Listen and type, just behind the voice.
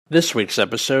This week's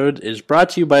episode is brought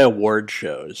to you by award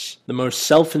shows, the most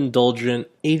self-indulgent,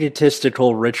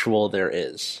 egotistical ritual there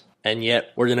is. And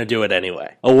yet, we're going to do it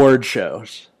anyway. Award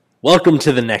shows. Welcome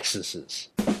to the Nexuses.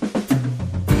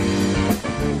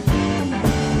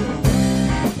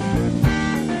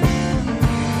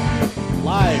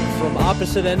 Live from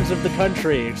opposite ends of the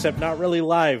country, except not really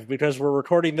live because we're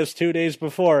recording this 2 days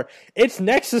before. It's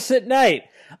Nexus at Night.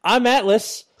 I'm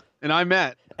Atlas. And I'm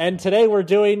Matt. And today we're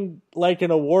doing like an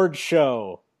award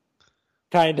show.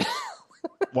 Kind of.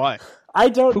 Why? I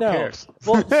don't Who know. cares?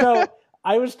 Well, so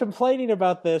I was complaining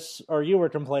about this, or you were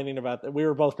complaining about that. We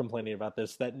were both complaining about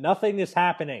this, that nothing is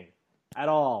happening at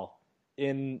all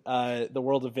in the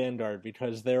world of Vanguard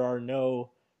because there are no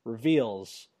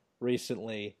reveals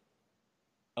recently.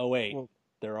 Oh, wait. Well,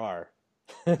 there are.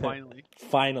 Finally.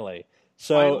 Finally.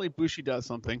 Finally, Bushi does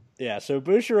something. Yeah, so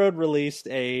Bushiroad released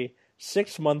a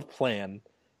 6-month plan,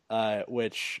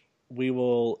 which we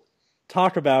will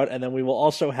talk about, and then we will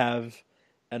also have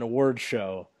an award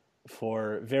show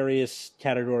for various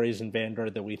categories in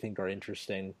Vanguard that we think are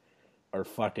interesting, or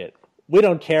fuck it. We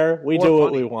don't care. We do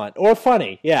what we want. Or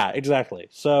funny. Yeah, exactly.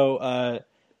 So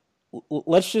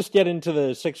let's just get into the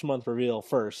 6-month reveal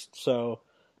first. So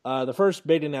the first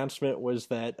big announcement was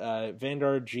that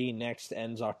Vanguard G Next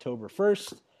ends October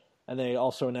 1st, and they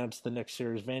also announced the next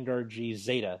series, Vanguard G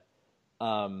Zeta.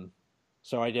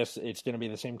 So I guess it's going to be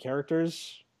the same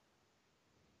characters.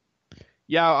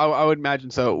 Yeah, I would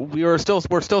imagine so. We're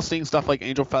still seeing stuff like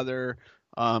Angel Feather,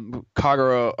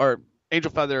 Kagura, or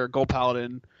Angel Feather, Gold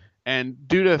Paladin, and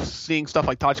due to seeing stuff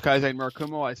like Tachikaze and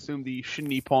Murakumo, I assume the Shin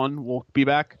Nippon will be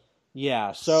back.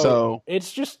 Yeah, so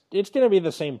it's going to be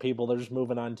the same people. They're just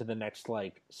moving on to the next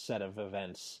like set of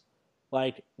events.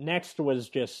 Like next was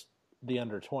just the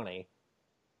under 20.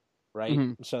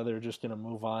 Right, So they're just gonna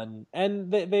move on,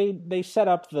 and they set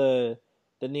up the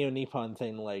Neo Nippon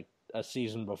thing like a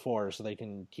season before, so they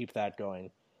can keep that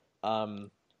going. But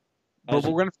we're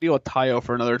gonna deal with Taiyo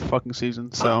for another fucking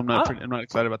season, so I'm not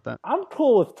excited about that. I'm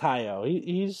cool with Taiyo.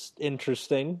 He's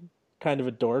interesting, kind of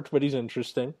a dork, but he's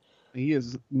interesting. He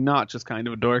is not just kind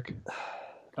of a dork.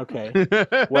 Okay,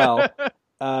 well,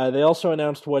 they also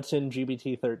announced what's in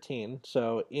GBT 13.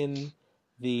 So in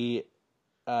the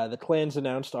clans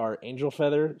announced are Angel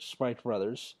Feather, Spiked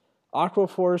Brothers, Aqua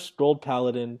Force, Gold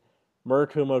Paladin,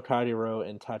 Murakumo Kadiro,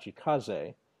 and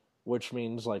Tachikaze, which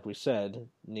means, like we said,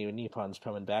 Neo Nippon's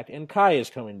coming back, and Kai is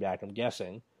coming back, I'm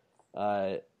guessing,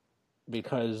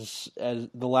 because as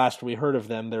the last we heard of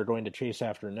them, they're going to chase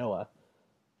after Noah.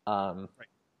 Right.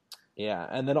 Yeah,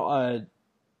 and then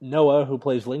Noah, who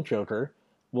plays Link Joker,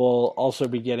 will also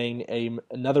be getting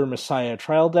another Messiah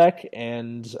trial deck,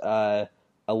 and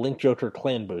a Link Joker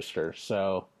clan booster,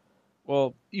 so...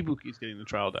 Well, Ibuki's getting the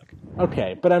trial deck.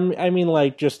 Okay, but I mean,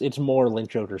 like, just, it's more Link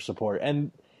Joker support,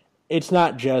 and it's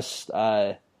not just,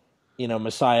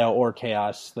 Messiah or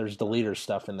Chaos, there's Deleter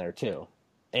stuff in there, too.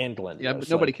 And Glindos. Yeah, but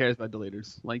nobody cares about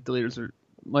Deleters. Like,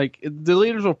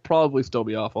 Deleters will probably still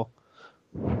be awful.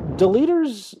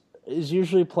 Deleters is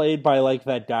usually played by, like,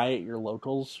 that guy at your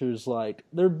locals who's like,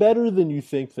 they're better than you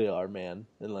think they are, man.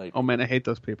 And like, oh, man, I hate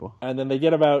those people. And then they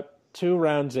get about 2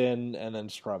 rounds in and then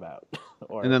scrub out.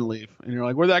 And then leave. And you're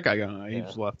like, where'd that guy go? He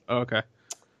just left. Oh, okay.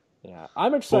 Yeah.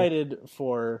 I'm excited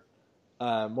for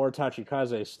more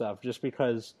Tachikaze stuff just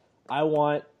because I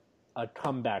want a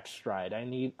comeback stride. I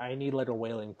need like a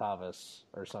Wailing Thavas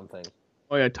or something.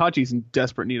 Oh yeah, Tachi's in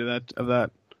desperate need of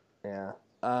that. Yeah.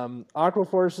 Aqua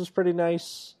Force is pretty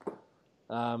nice.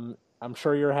 I'm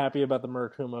sure you're happy about the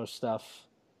Murakumo stuff.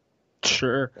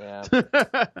 Sure. Yeah.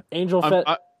 Angel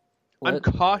Feather. I'm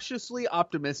cautiously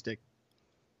optimistic.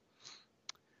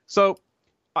 So,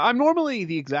 I'm normally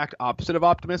the exact opposite of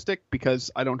optimistic because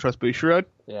I don't trust Bushiroad.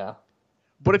 Yeah.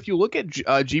 But if you look at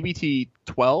GBT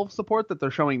 12 support that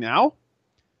they're showing now,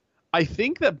 I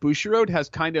think that Bushiroad has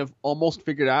kind of almost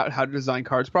figured out how to design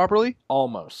cards properly.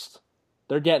 Almost.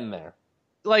 They're getting there.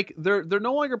 Like, they're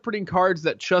no longer putting cards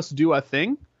that just do a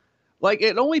thing. Like,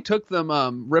 it only took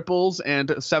them Ripples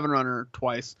and Seven Runner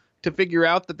twice to figure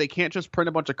out that they can't just print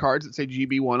a bunch of cards that say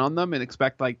GB1 on them and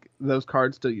expect like those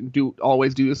cards to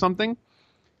always do something.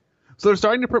 So they're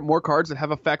starting to print more cards that have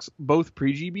effects both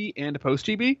pre-GB and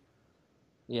post-GB.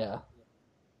 Yeah.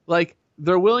 Like,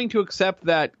 they're willing to accept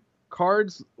that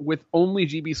cards with only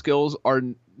GB skills are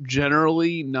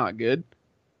generally not good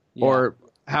or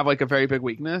have like a very big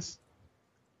weakness.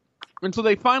 And so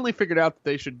they finally figured out that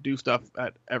they should do stuff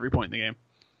at every point in the game.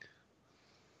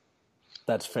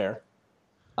 That's fair.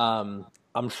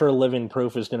 I'm sure Living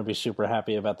Proof is going to be super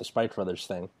happy about the Spike Brothers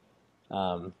thing.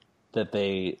 That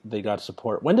they got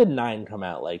support. When did 9 come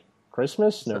out? Like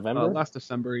Christmas, November? Last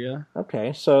December, yeah.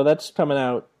 Okay, so that's coming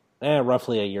out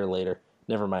Roughly a year later.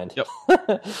 Never mind. Yep.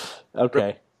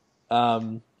 Okay.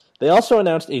 They also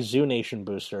announced a Zoo Nation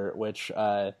booster, which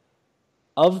of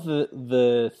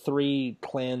the 3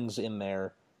 clans in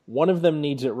there, one of them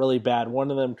needs it really bad.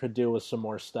 One of them could do with some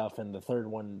more stuff, and the third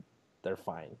one, they're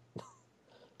fine.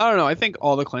 I don't know. I think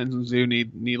all the clans in Zoo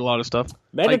need a lot of stuff.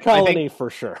 Mega Colony for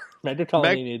sure. Mega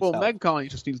Colony needs help. Mega Colony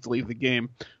just needs to leave the game.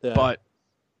 Yeah. But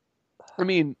I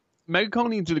mean, Mega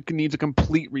Colony needs a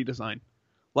complete redesign.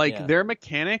 Like their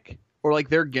mechanic or like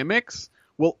their gimmicks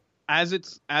will, as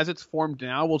it's formed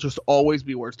now, will just always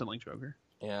be worse than Link Joker.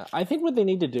 Yeah, I think what they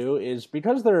need to do is,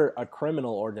 because they're a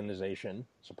criminal organization,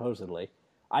 supposedly,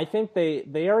 I think they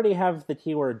already have the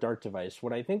keyword Dart Device.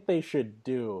 What I think they should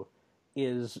do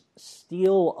is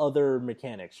steal other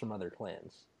mechanics from other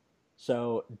clans.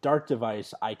 So Dart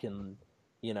Device, I can,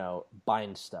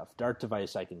 bind stuff. Dart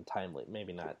Device, I can time leap.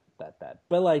 Maybe not that bad,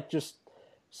 but like just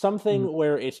something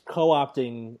where it's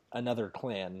co-opting another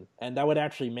clan, and that would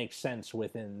actually make sense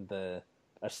within the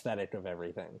aesthetic of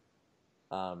everything.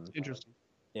 Interesting.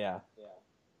 Yeah.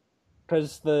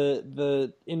 Because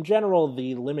the in general,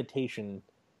 the limitation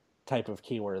type of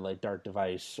keyword like Dart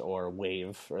Device or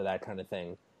Wave or that kind of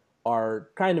thing are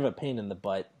kind of a pain in the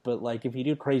butt, but like if you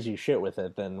do crazy shit with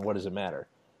it, then what does it matter?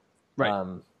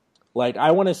 Right. Like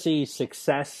I want to see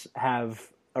Success have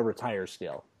a retire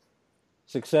skill.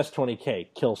 Success 20k,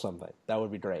 kill something. That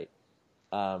would be great.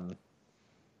 I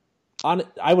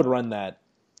would run that.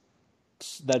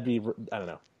 That'd be, I don't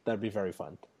know. That'd be very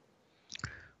fun.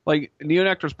 Like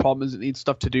Neonectar's problem is it needs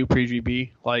stuff to do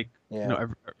pre-GB, like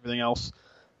everything else,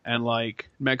 and like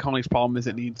Mega Colony's problem is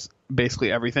it needs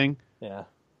basically everything. Yeah.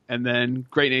 And then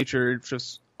Great Nature,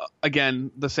 just again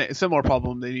the similar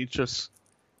problem. They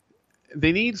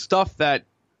need stuff that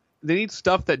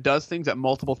does things at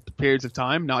multiple periods of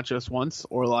time, not just once,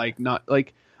 or not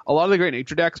like a lot of the Great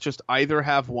Nature decks just either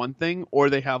have one thing or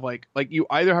they have like you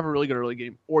either have a really good early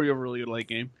game or you have a really good late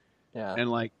game. Yeah.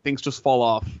 And like things just fall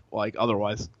off like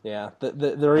otherwise. Yeah.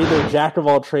 They're either jack of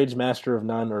all trades, master of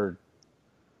none, or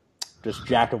just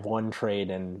jack of one trade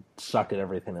and suck at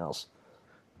everything else.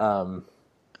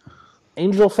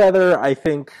 Angel Feather, I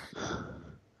think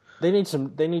they need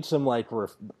some like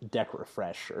deck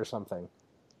refresh or something.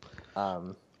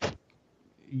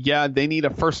 Yeah, they need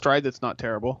a first stride that's not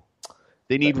terrible.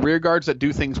 They need rear guards that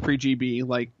do things pre-GB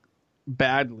like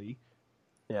badly.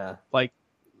 Yeah. Like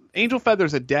Angel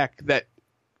Feather's a deck that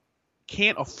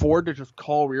can't afford to just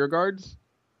call rear guards.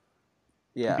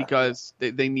 Yeah. Because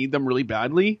they need them really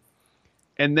badly.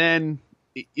 And then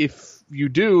if you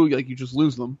do, like you just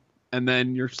lose them. And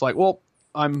then you're just like, well,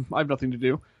 I have nothing to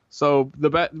do. So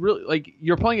really, like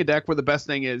you're playing a deck where the best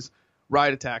thing is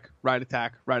ride attack for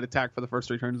the first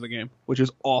 3 turns of the game, which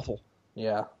is awful.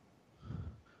 Yeah.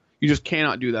 You just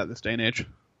cannot do that this day and age.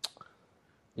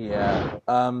 Yeah.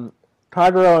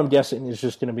 Kagero, I'm guessing, is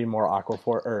just going to be more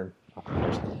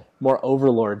more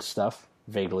Overlord stuff.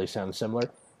 Vaguely sounds similar.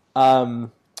 I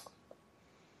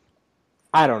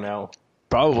don't know.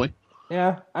 Probably.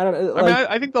 Yeah, I don't. I mean,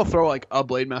 I think they'll throw like a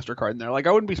Blade Master card in there. Like,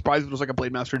 I wouldn't be surprised if it was like a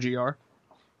Blade Master GR.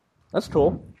 That's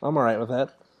cool. I'm all right with that.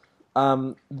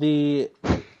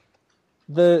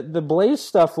 The Blaze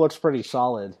stuff looks pretty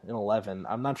solid in 11.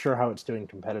 I'm not sure how it's doing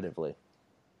competitively.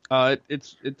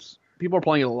 It's people are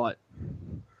playing it a lot.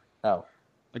 Oh,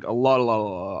 like a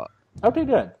lot. Okay,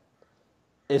 good.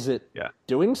 Is it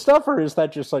doing stuff, or is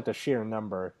that just like a sheer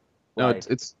number? No,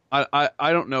 it's I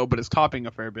don't know, but it's topping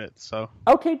a fair bit. So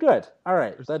okay, good. All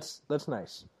right, that's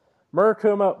nice.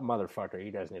 Murakumo, motherfucker,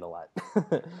 you guys need a lot.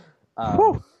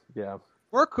 Yeah.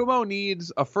 Murakumo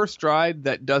needs a first stride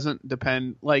that doesn't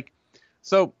depend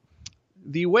so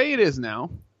the way it is now,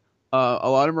 a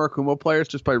lot of Murakumo players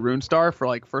just play Runestar for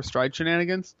like first stride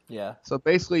shenanigans. Yeah. So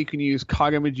basically you can use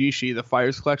Kagamajishi, the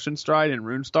Fires Collection stride, and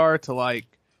Runestar to like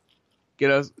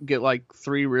get like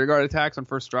 3 rearguard attacks on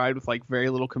first stride with like very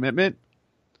little commitment.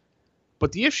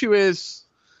 But the issue is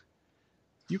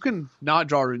you can not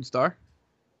draw Runestar.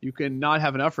 You can not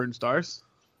have enough Runestars.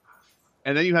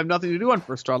 And then you have nothing to do on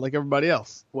first stride like everybody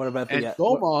else. What about the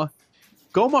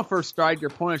Goma first stride,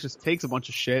 your opponent just takes a bunch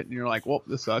of shit and you're like, well,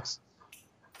 this sucks.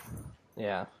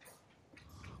 Yeah.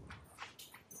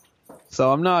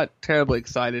 So I'm not terribly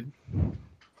excited.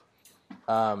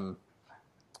 I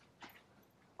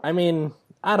mean,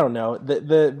 I don't know.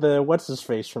 The what's his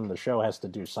face from the show has to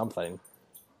do something,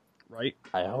 right?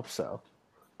 I hope so.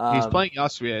 He's playing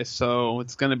Yasue, so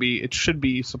it should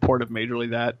be supportive majorly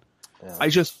that. Yeah. I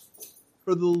just,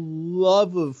 for the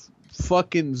love of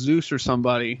fucking Zeus or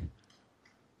somebody,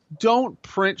 don't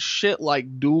print shit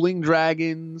like Dueling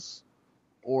Dragons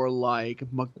or like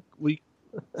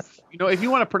If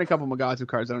you want to print a couple Magazu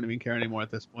cards, I don't even care anymore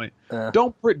at this point. Yeah.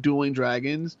 Don't print Dueling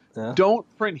Dragons. Yeah. Don't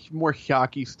print more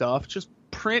Hyaki stuff. Just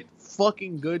print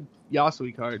fucking good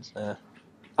Yasui cards. Yeah.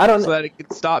 I don't. So that it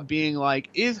can stop being like,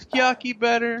 is Hyaki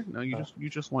better? No, you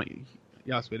just want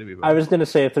Yasui to be better. I was gonna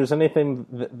say if there's anything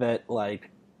that like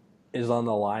is on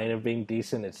the line of being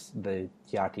decent, it's the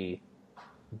Hyaki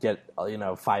get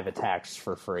 5 attacks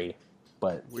for free.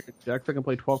 But weird decks that can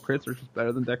play 12 crits are just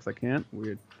better than decks that can't.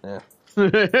 Weird. Yeah.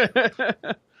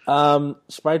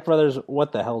 Spike Brothers,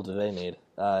 what the hell do they need?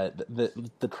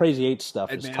 The Crazy 8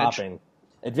 stuff Advantage. Is topping.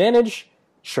 Advantage?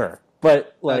 Sure.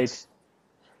 But like that's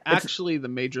actually the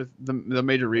major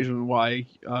reason why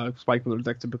Spike Brothers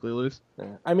decks typically lose.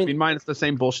 Yeah. I mean minus the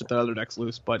same bullshit that other decks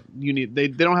lose, but they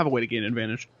don't have a way to gain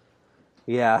advantage.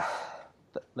 Yeah.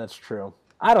 That's true.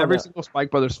 I don't Every know. single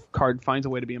Spike Brothers card finds a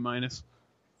way to be a minus.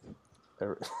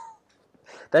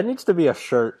 That needs to be a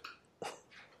shirt.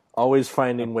 Always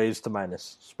finding ways to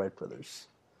minus Spike Brothers.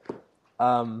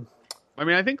 I mean,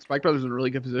 I think Spike Brothers is in a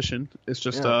really good position. It's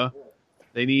just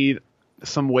they need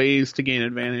some ways to gain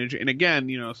advantage, and again,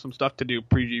 some stuff to do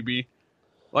pre-GB. A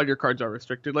lot of your cards are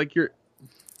restricted. Like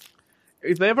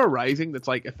if they have a Rising that's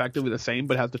like effectively the same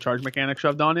but has the charge mechanic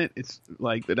shoved on it, it's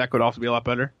like the deck would also be a lot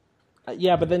better.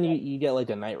 Yeah, but then you get like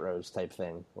a Night Rose type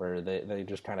thing where they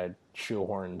just kind of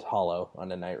shoehorned Hollow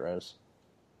on a Night Rose.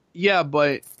 Yeah,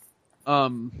 but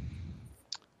how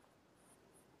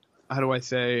do I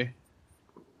say?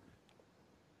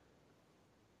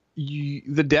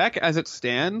 The deck as it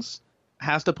stands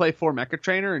has to play 4 Mecha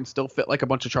Trainer and still fit like a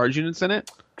bunch of charge units in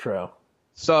it. True.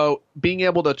 So being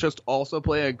able to just also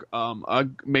play a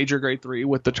major grade 3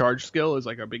 with the charge skill is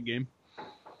like a big game.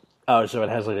 Oh, so it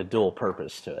has like a dual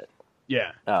purpose to it.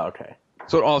 Yeah. Oh, okay.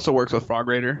 So it also works with Frog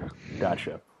Raider.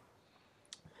 Gotcha.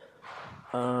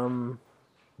 Let's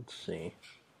see.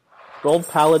 Gold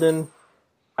Paladin.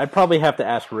 I'd probably have to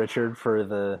ask Richard for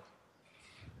the...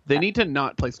 They need to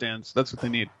not play stands. That's what they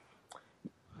need.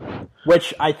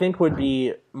 Which I think would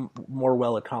be more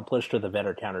well accomplished with the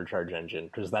Vetter Countercharge engine,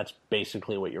 because that's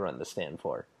basically what you run the stand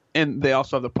for. And they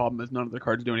also have the problem is none of their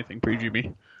cards do anything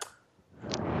pre-GB.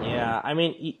 Yeah, I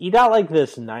mean, you got like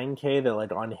this 9K that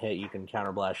like on hit you can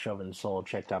counterblast, shove and soul,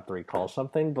 check top 3, call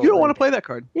something. But you don't want to play that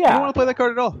card. Yeah. You don't want to play that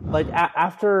card at all. Like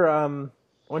after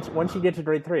once you get to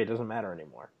grade 3, it doesn't matter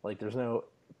anymore. Like there's no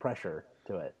pressure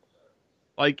to it.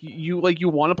 Like you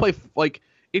want to play like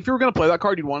if you were going to play that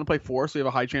card, you'd want to play 4, so you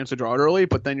have a high chance to draw it early.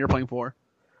 But then you're playing 4.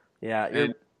 Yeah,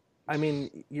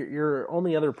 your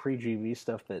only other pre-GB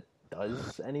stuff that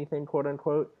does anything, quote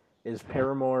unquote, is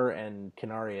Paramore and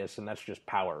Canarius, and that's just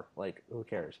power. Like, who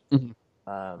cares?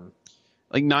 Mm-hmm.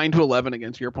 Like 9 to 11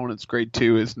 against your opponent's grade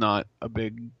 2 is not a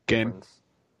big game.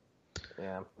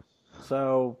 Yeah.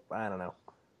 So I don't know.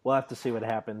 We'll have to see what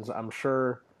happens. I'm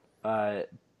sure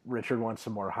Richard wants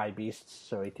some more high beasts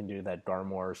so he can do that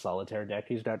Garmor solitaire deck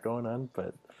he's got going on.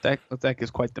 But that deck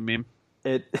is quite the meme.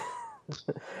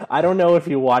 I don't know if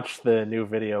you watched the new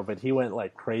video, but he went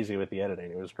like crazy with the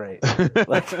editing. It was great.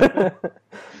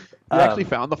 You actually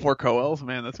found the 4 Coels?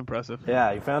 Man, that's impressive.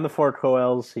 Yeah, he found the 4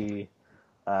 Coels. He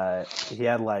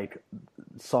had like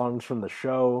songs from the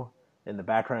show in the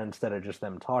background instead of just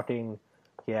them talking.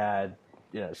 He had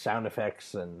sound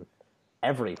effects and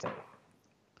everything.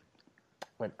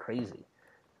 Went crazy.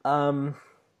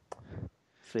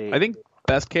 See, I think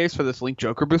best case for this Link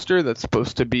Joker booster that's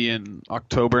supposed to be in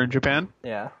October in Japan.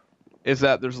 Yeah. Is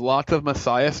that there's lots of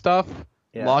Messiah stuff,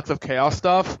 lots of Chaos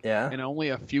stuff, and only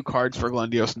a few cards for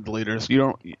Glendios and Deleters.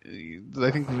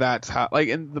 I think that's how. Like,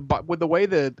 and with the way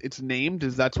that it's named,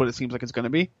 that's what it seems like it's going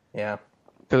to be. Yeah.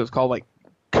 Because it's called like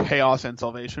Chaos and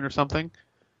Salvation or something.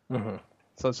 Mm-hmm.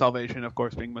 So Salvation, of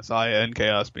course, being Messiah, and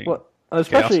Chaos being. Well,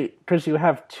 especially because you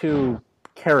have 2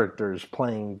 characters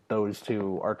playing those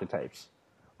 2 archetypes.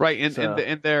 Right,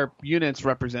 and their units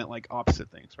represent like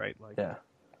opposite things, right? Like, yeah.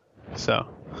 So,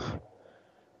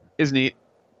 is neat.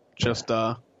 Just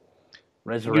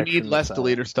you need less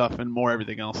deleter stuff and more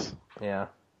everything else. Yeah.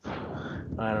 I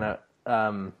don't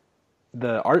know.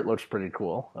 The art looks pretty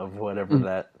cool of whatever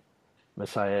that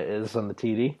Messiah is on the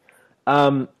TD.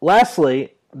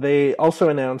 Lastly, they also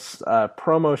announced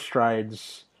promo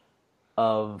strides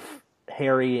of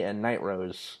Harry and Night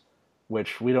Rose,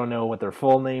 which we don't know what their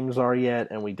full names are yet,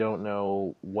 and we don't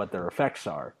know what their effects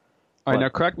are. All right, now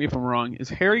correct me if I'm wrong. Is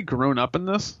Harry grown up in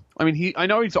this? I mean, I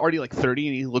know he's already like 30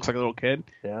 and he looks like a little kid.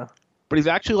 Yeah. But he's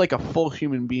actually like a full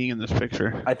human being in this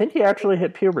picture. I think he actually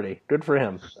hit puberty. Good for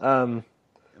him.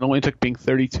 It only took being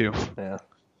 32. Yeah.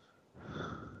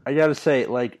 I gotta say,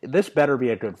 like, this better be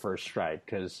a good first stride,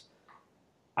 because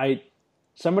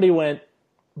somebody went,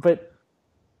 but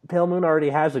Pale Moon already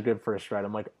has a good first stride.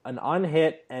 I'm like, an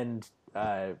unhit and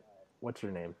what's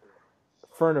her name?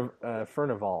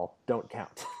 Furnival don't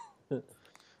count.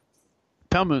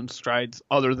 Pale Moon's strides,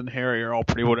 other than Harry, are all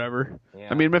pretty whatever. Yeah.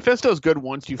 I mean, Mephisto's good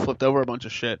once you flipped over a bunch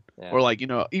of shit, Yeah. or like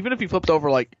even if you flipped over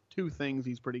like 2 things,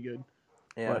 he's pretty good.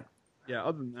 Yeah. But yeah,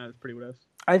 other than that, it's pretty whatever.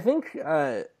 I think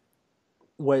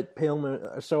what Pale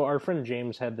Moon. So our friend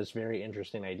James had this very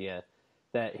interesting idea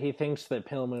that he thinks that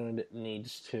Pale Moon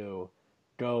needs to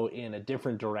go in a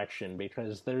different direction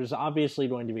because there's obviously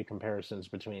going to be comparisons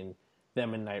between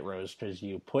them and Night Rose because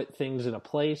you put things in a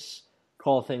place,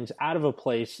 call things out of a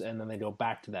place, and then they go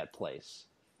back to that place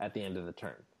at the end of the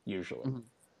turn, usually.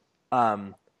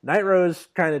 Mm-hmm. Night Rose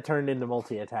kind of turned into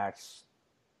multi-attacks.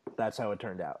 That's how it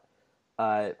turned out.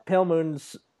 Pale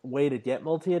Moon's way to get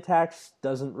multi-attacks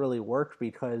doesn't really work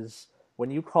because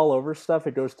when you call over stuff,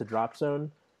 it goes to drop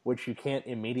zone, which you can't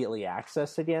immediately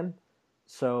access again.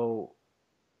 So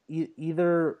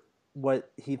either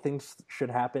what he thinks should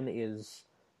happen is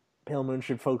Pale Moon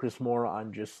should focus more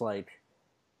on just like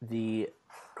the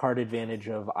card advantage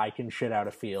of I can shit out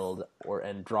a field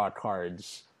and draw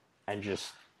cards and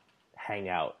just hang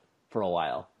out for a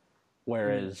while.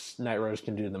 Whereas Night Rose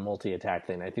can do the multi-attack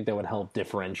thing. I think that would help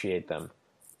differentiate them.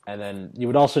 And then you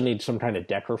would also need some kind of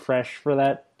deck refresh for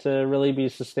that to really be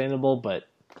sustainable, but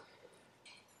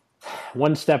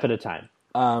one step at a time.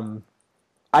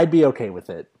 I'd be okay with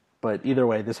it, but either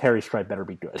way, this Harry Stripe better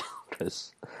be good,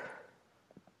 because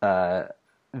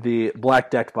the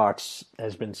black deck box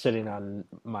has been sitting on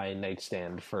my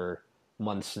nightstand for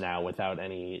months now without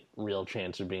any real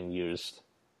chance of being used.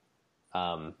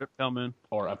 Pale Moon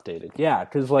or updated, yeah,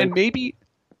 because like maybe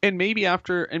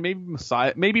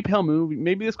Messiah, maybe Pale Moon,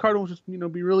 maybe this card will just be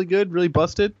really good, really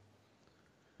busted.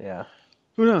 Yeah,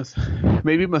 who knows?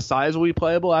 Maybe Messiahs will be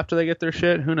playable after they get their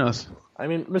shit. Who knows? I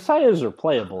mean, Messiahs are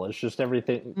playable. It's just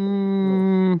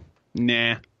everything.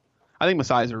 Nah, I think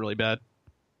Messiahs are really bad.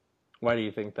 Why do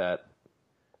you think that?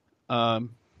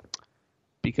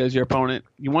 Because your opponent,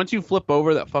 once you flip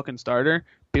over that fucking starter,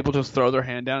 people just throw their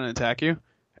hand down and attack you.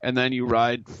 And then you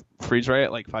ride Freeze Ray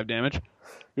at like 5 damage.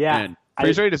 Yeah. And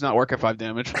Freeze Ray does not work at 5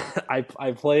 damage.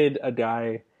 I played a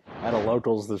guy at a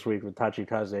locals this week with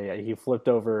Tachikaze. He flipped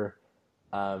over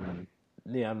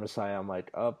Neon Messiah. I'm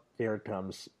like, oh, here it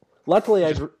comes. Luckily,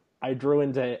 I drew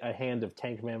into a hand of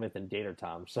Tank Mammoth and Gator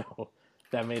Tom, so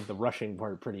that made the rushing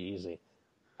part pretty easy.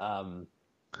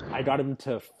 I got him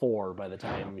to 4 by the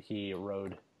time he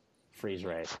rode Freeze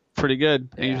Ray. Pretty good.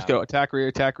 And you just go attack rear,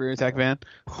 attack van.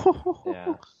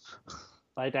 Yeah.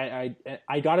 Like I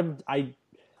got him. I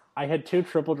had 2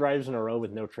 triple drives in a row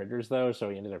with no triggers though, so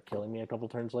he ended up killing me a couple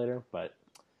turns later. But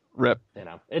rip.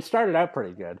 It started out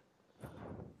pretty good.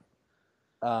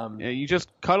 Yeah, you just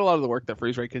cut a lot of the work that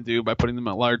Freeze Ray can do by putting them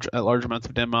at large amounts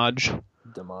of damage.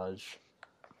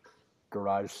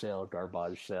 Garage sale,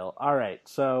 garbage sale. All right.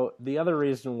 So the other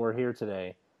reason we're here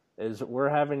today is we're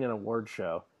having an award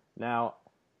show. Now,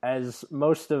 as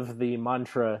most of the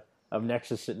mantra of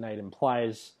Nexus at Night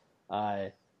implies,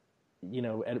 at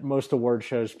most award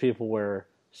shows, people wear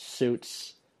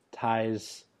suits,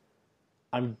 ties.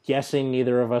 I'm guessing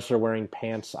neither of us are wearing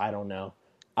pants. I don't know.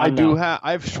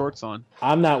 I have shorts on.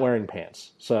 I'm not wearing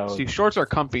pants. So see, shorts are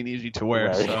comfy and easy to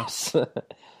wear. So.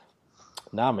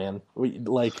 Nah, man.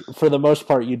 For the most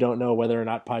part, you don't know whether or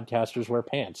not podcasters wear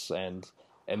pants, and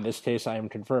in this case, I am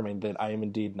confirming that I am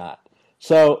indeed not.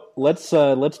 So let's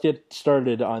get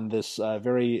started on this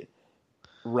very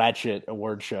ratchet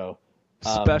award show.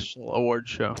 Special award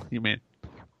show, you mean?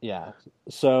 Yeah.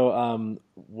 So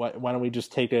why don't we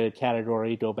just take a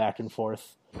category, go back and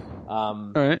forth?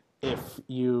 All right. If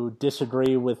you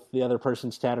disagree with the other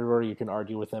person's category, you can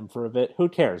argue with them for a bit. Who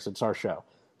cares? It's our show.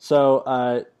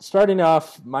 So starting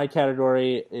off, my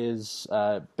category is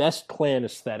best clan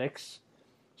aesthetics.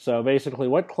 So basically,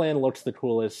 what clan looks the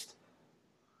coolest?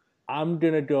 I'm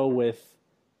going to go with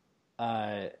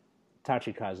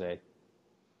Tachikaze.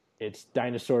 It's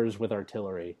dinosaurs with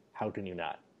artillery. How can you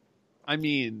not? I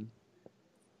mean,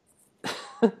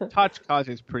 Tachikaze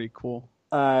is pretty cool.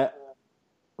 Not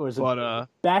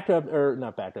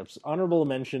backups. Honorable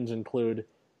mentions include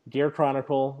Gear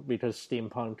Chronicle, because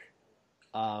steampunk,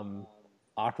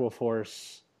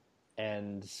 Aquaforce,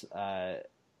 and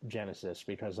Genesis,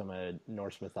 because I'm a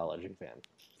Norse mythology fan.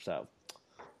 So...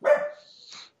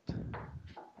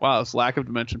 Wow, it's lack of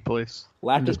Dimension Police.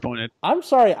 I'm disappointed. I'm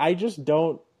sorry, I just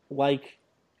don't like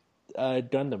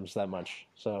Gundams that much.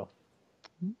 So,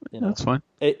 that's fine.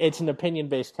 It's an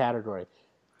opinion-based category.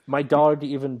 My dog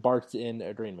even barked in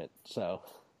agreement. So,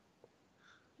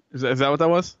 is that what that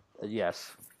was?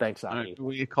 Yes. Thanks, Aki.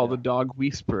 We call the dog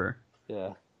Whisper.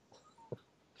 Yeah.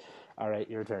 All right,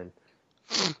 your turn.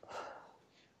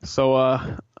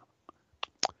 So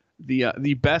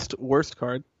the best worst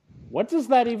card. What does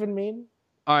that even mean?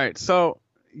 All right, so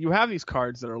you have these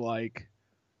cards that are like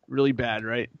really bad,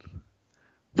 right?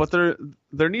 But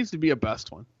there needs to be a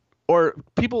best one, or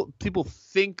people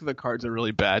think the cards are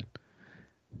really bad,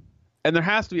 and there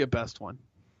has to be a best one.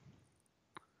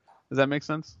 Does that make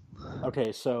sense?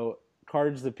 Okay, so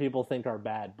cards that people think are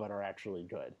bad but are actually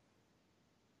good.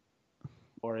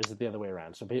 Or is it the other way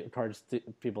around? So cards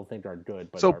people think are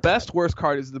good but so are best bad. worst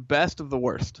card is the best of the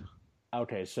worst.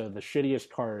 Okay, so the shittiest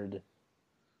card,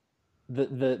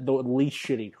 the least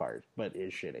shitty card, but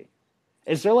is shitty.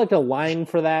 Is there like a line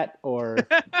for that, or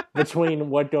between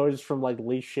what goes from like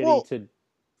least shitty to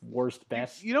worst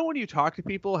best? You know when you talk to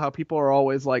people, how people are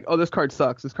always like, "Oh, this card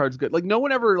sucks. This card's good." Like no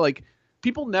one ever like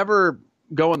people never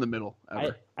go in the middle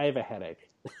ever. I have a headache.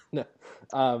 No.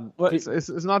 But it's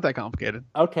not that complicated.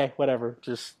 Okay, whatever.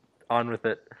 Just on with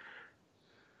it.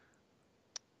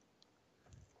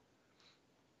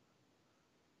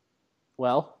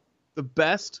 Well, The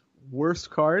best worst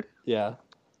card. yeah.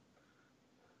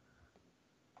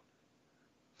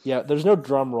 Yeah, there's no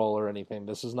drum roll or anything.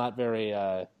 This is not very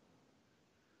exciting.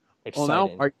 Well, now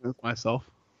I'm arguing with myself.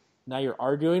 Now you're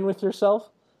arguing with yourself?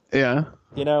 Yeah.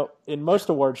 You know, in most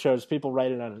award shows, people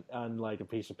write it on like a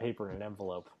piece of paper in an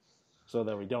envelope so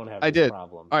that we don't have this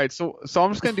problem. All right, so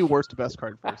I'm just going to do worst to best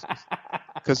card first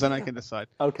because then I can decide.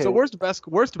 Okay. So worst to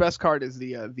best card is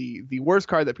the worst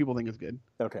card that people think is good.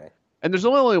 Okay. And there's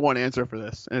only one answer for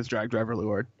this, and it's Drag Driver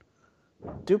Luard.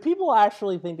 Do people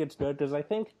actually think it's good? Because I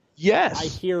think Yes. I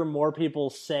hear more people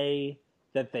say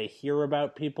that they hear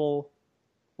about people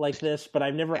like this, but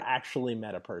I've never actually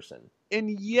met a person.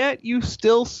 And yet you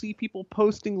still see people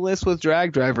posting lists with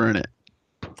Drag Driver in it.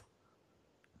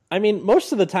 I mean,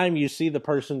 most of the time you see the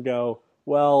person go,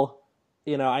 well,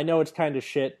 you know, I know it's kind of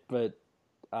shit, but,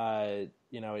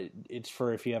 you know, it's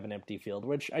for if you have an empty field,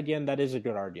 which, again, that is a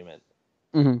good argument.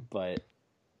 Mm-hmm. But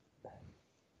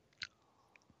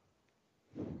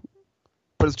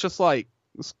it's just like,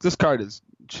 this card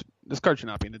should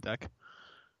not be in the deck.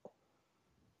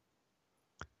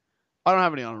 I don't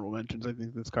have any honorable mentions. I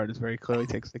think this card is very clearly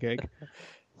takes the cake.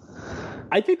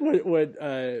 I think what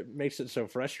makes it so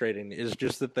frustrating is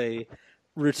just that they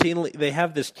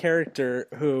have this character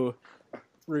who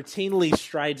routinely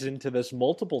strides into this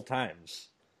multiple times.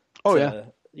 Oh yeah.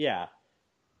 Yeah.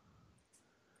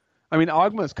 I mean,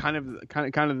 Ogma is kind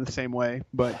of the same way,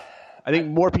 but I think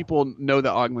more people know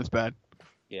that Ogma's bad.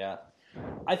 Yeah.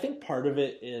 I think part of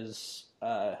it is,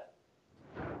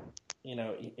 you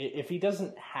know, if he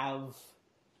doesn't have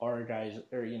our guys,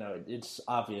 or, you know, it's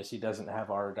obvious he doesn't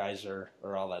have our guys or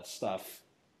all that stuff,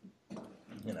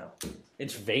 you know,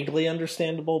 it's vaguely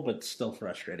understandable, but still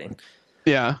frustrating.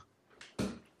 Yeah.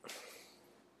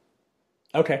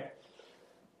 Okay.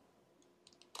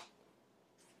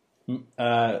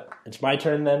 It's my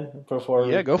turn then before.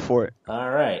 Yeah, go for it. All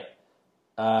right.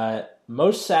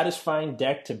 Most satisfying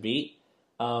deck to beat.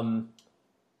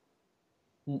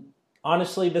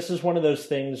 Honestly, this is one of those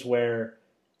things where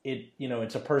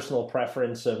it's a personal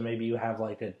preference of maybe you have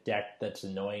like a deck that's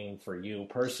annoying for you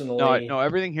personally. No,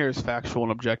 everything here is factual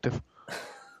and objective.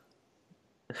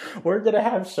 We're going to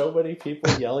have so many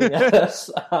people yelling at us.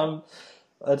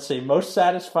 Let's see. Most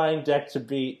satisfying deck to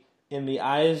beat in the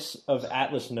eyes of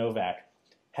Atlas Novak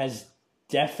has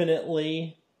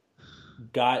definitely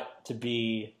got to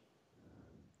be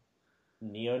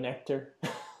Neo Nectar.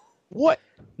 What?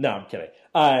 No, I'm kidding.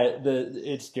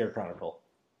 It's Gear Chronicle.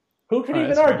 Who could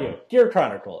even argue? Gear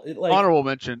Chronicle. Honorable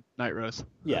mention, Night Rose.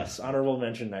 Yes, honorable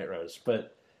mention, Night Rose.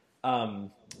 But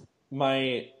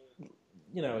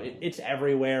it's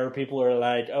everywhere. People are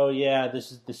like, oh yeah,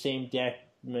 this is the same deck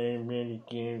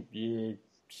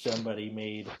somebody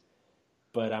made,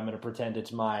 but I'm going to pretend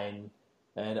it's mine.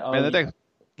 And that deck,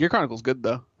 Gear Chronicle's good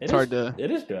though. It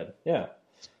is good, yeah.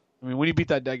 I mean, when you beat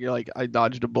that deck, you're like, I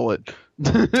dodged a bullet.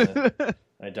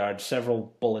 I dodged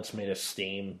several bullets made of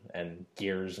steam and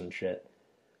gears and shit.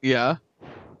 Yeah.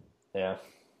 Yeah.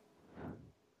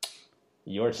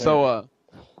 Your turn. So,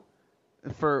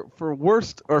 for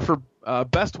worst or for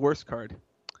best worst card,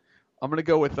 I'm gonna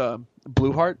go with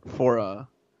Blue Heart for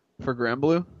Grand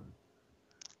Blue.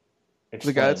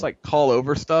 Explain. The guy that's like call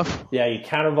over stuff. Yeah, you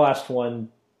counterblast one,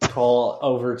 call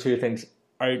over two things.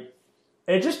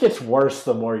 It just gets worse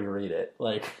the more you read it.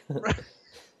 Like,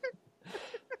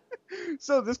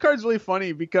 so this card's really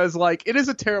funny because like it is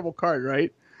a terrible card,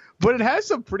 right? But it has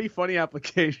some pretty funny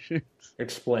applications.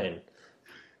 Explain.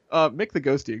 Mick the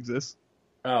Ghosty exists.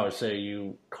 Oh, so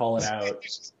you call it out. You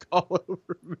just call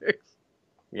over Mick.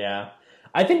 Yeah.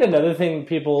 I think another thing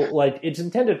people like its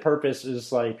intended purpose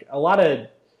is like a lot of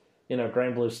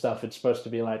Grand Blue stuff. It's supposed to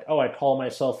be like, oh, I call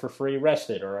myself for free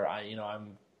rested, or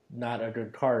I'm not a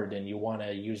good card, and you want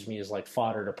to use me as like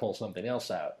fodder to pull something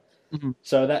else out. Mm-hmm.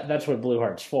 So that's what Blue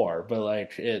Heart's for. But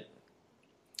like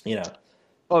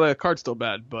Well, the card's still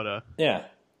bad, but yeah,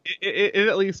 it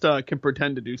at least can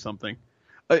pretend to do something.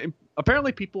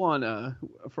 Apparently, people on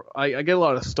I get a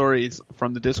lot of stories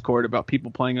from the Discord about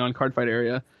people playing on Cardfight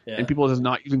area and people just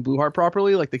not using Blue Heart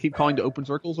properly. Like they keep calling to open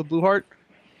circles with Blue Heart,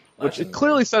 which it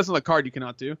clearly says on the card you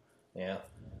cannot do. Yeah.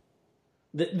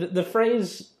 The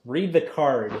phrase "read the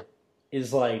card"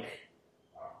 is like,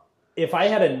 if I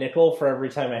had a nickel for every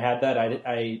time I had that,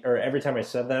 or every time I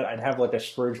said that, I'd have like a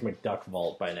Scrooge McDuck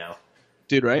vault by now.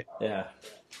 Dude, right? Yeah.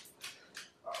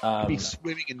 Be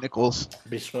swimming in nickels.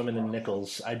 Be swimming in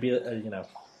nickels. I'd be,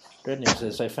 good news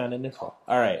is I found a nickel.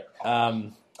 All right.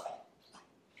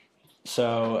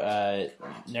 So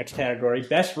next category,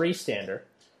 best restander.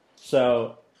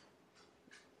 So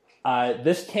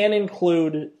this can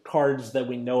include cards that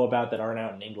we know about that aren't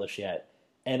out in English yet.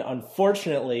 And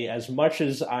unfortunately, as much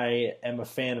as I am a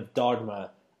fan of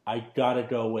Dogma, I gotta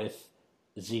go with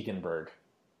Ziegenberg.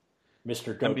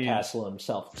 Mr. Goat Castle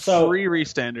himself. So, free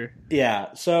restander.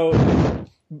 Yeah, so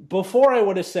before I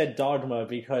would have said Dogma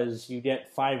because you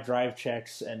get 5 drive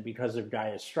checks and because of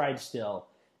Gaia's Stride still,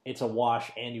 it's a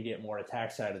wash and you get more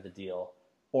attacks out of the deal.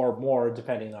 Or more,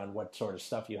 depending on what sort of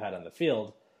stuff you had on the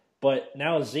field. But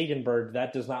now Ziegenberg,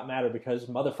 that does not matter because,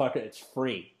 motherfucker, it's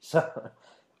free. So,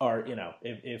 or,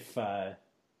 if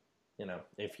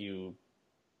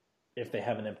they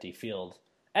have an empty field.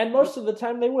 And most of the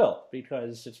time they will,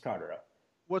 because it's Kagero.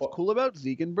 What's cool about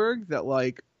Ziegenberg that,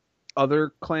 like,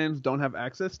 other clans don't have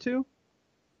access to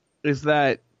is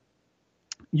that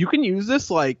you can use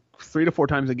this, like, 3 to 4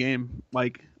 times a game,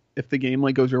 like, if the game,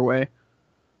 like, goes your way.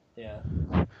 Yeah.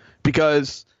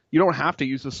 Because you don't have to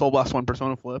use the Soul Blast 1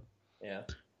 Persona Flip. Yeah.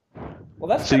 Well,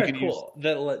 that's kind of cool.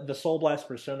 The Soul Blast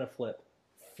Persona Flip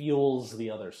fuels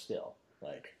the other still.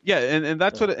 Like, yeah, and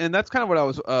that's that's kind of what I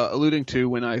was alluding to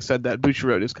when I said that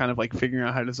Bushiroad is kind of like figuring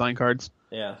out how to design cards.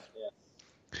 Yeah.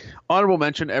 Honorable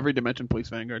mention: Every Dimension Police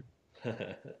Vanguard.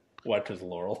 What? Because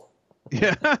Laurel.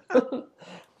 Yeah.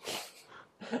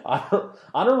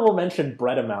 Honorable mention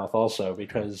Breadamouth also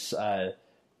because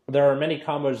there are many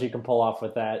combos you can pull off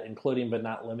with that, including but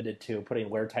not limited to putting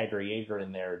Were Tiger Jaeger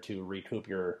in there to recoup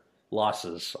your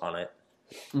losses on it.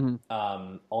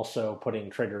 Mm-hmm. Also putting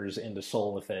triggers into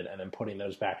Soul with it, and then putting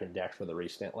those back in deck for the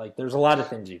restand. Like, there's a lot of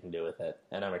things you can do with it,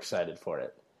 and I'm excited for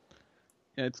it.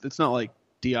 Yeah, it's not like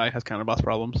DI has counterboss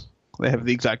problems. They have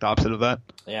the exact opposite of that.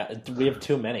 Yeah, we have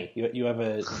too many. You have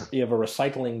a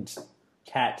recycling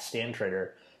cat stand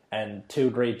trigger and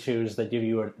 2 grade 2s that give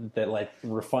you that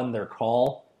refund their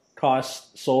call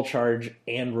cost, soul charge,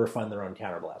 and refund their own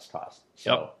counterblast cost.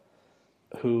 So,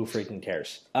 Who freaking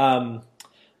cares?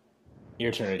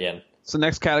 Your turn again. So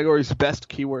next category is best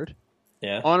keyword.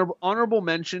 Yeah. Honorable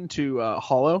mention to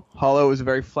Hollow. Hollow is a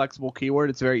very flexible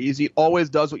keyword. It's very easy. It always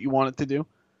does what you want it to do,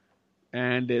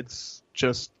 and it's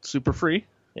just super free.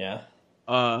 Yeah.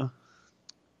 I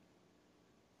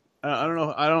don't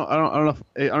know. I don't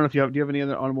know if you have. Do you have any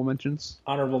other honorable mentions?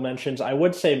 Honorable mentions. I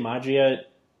would say Magia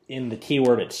in the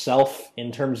keyword itself,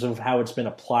 in terms of how it's been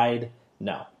applied.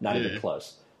 No, not even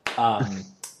close.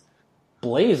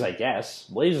 Blaze, I guess.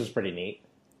 Blaze is pretty neat.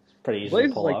 Pretty easy Blaze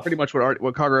to pull is off. Pretty much what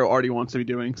Kagero already wants to be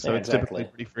doing, so Yeah, it's typically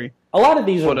pretty free. A lot of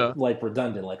these are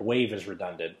redundant. Like Wave is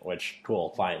redundant, which cool,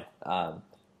 fine.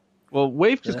 Well,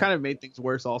 Wave just kind of made things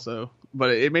worse, also, but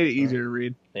it made it easier to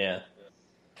read. Yeah.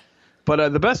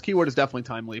 But the best keyword is definitely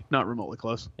Time Leap, not remotely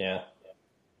close. Yeah.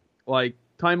 Like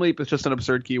Time Leap is just an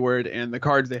absurd keyword, and the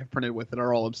cards they have printed with it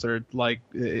are all absurd. Like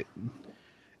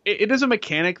it is a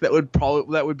mechanic that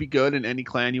would be good in any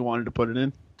clan you wanted to put it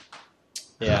in.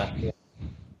 Yeah.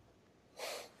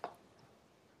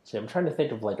 See, I'm trying to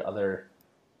think of other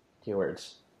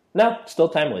keywords. No, still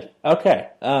Time Leap. Okay.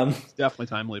 It's definitely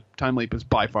Time Leap. Time Leap is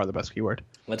by far the best keyword.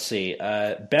 Let's see.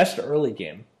 Best early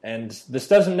game. And this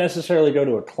doesn't necessarily go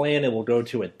to a clan. It will go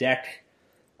to a deck.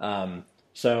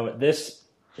 So this,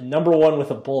 number 1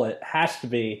 with a bullet, has to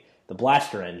be the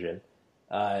Blaster Engine.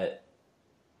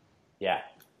 Yeah.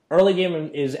 Early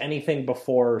game is anything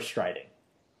before striding.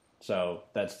 So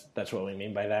that's what we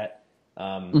mean by that.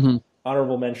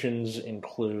 Honorable mentions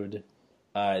include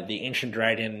the Ancient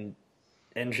Dragon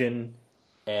Engine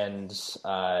and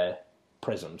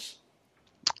Prisms.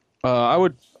 I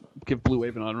would give Blue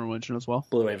Wave an honorable mention as well.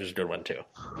 Blue Wave is a good one too.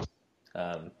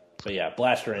 But yeah,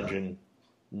 Blaster Engine,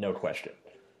 no question.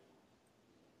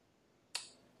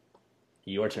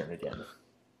 Your turn again.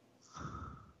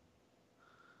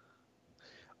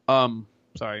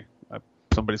 Sorry,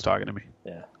 somebody's talking to me.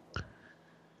 Yeah.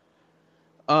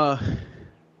 God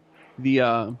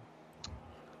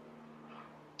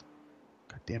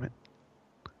damn it.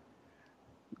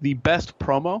 The best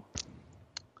promo.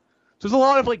 So there's a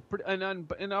lot of like, and I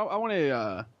want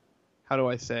to, how do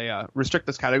I say, restrict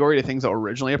this category to things that were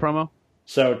originally a promo.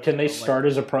 So can they start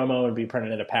as a promo and be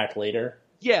printed in a pack later?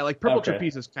 Yeah, like purple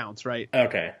trapezes counts, right?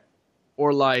 Okay.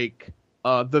 Or like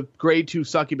the grade 2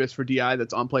 succubus for DI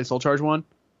that's on play Soul Charge 1.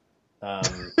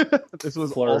 This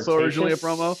was also originally a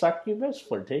promo. Succubus?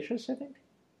 Flirtatious, I think?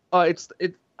 I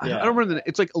don't remember the.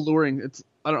 It's like alluring.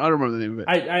 I don't remember the name of it.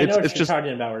 I know what you're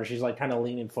talking about, where she's like kind of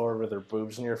leaning forward with her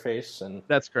boobs in your face, and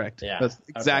that's correct. Yeah, that's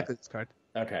exactly this card.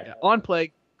 Okay. Yeah. On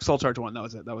play, Soul Charge 1. That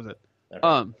was it.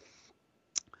 Okay.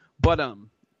 But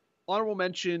honorable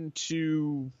mention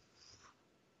to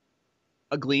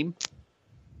a Gleam.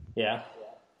 Yeah.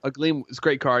 A Gleam is a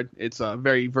great card. It's a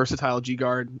very versatile G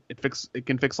guard. It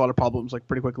can fix a lot of problems like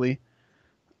pretty quickly.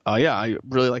 Yeah, I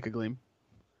really like a Gleam.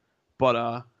 But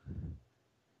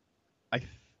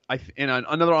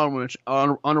another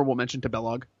honorable mention to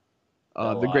Belog,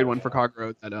 the grade 1 for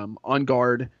Kagro that on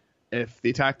guard, if the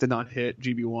attack did not hit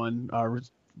GB1,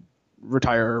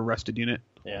 retire a rested unit.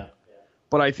 Yeah.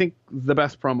 But I think the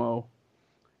best promo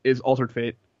is Altered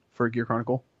Fate for Gear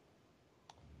Chronicle.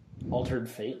 Altered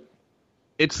Fate?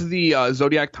 It's the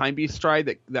Zodiac Time Beast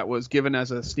stride that was given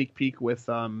as a sneak peek with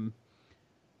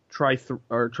Try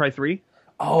 3.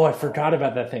 Oh, I forgot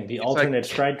about that thing. The alternate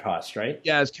stride cost, right?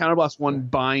 Yeah, as Counterblast 1,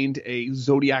 bind a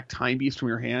Zodiac Time Beast from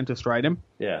your hand to stride him.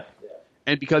 Yeah.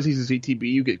 And because he's a ZTB,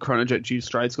 you get Chronojet G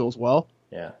stride skill as well.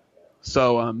 Yeah.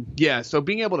 So, so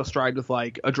being able to stride with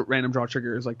like a random draw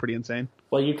trigger is like pretty insane.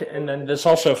 Well, you can, and then this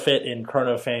also fit in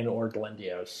Chrono Fang or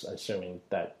Glendios, assuming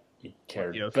that you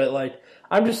cared. Glendios. But like,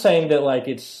 I'm just saying that like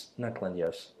it's not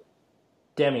Glendios.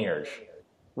 Demiurge.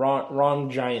 Wrong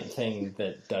giant thing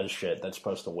that does shit that's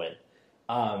supposed to win.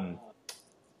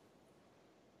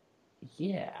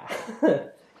 Yeah.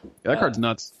 That card's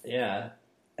nuts. Yeah.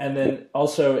 And then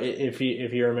also, if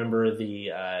you remember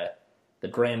the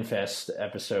Grand Fest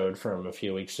episode from a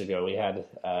few weeks ago, we had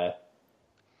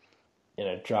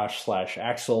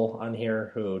Josh/Axel on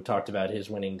here who talked about his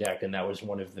winning deck, and that was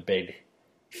one of the big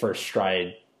first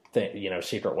stride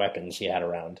secret weapons he had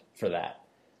around for that.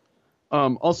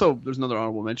 Also, there's another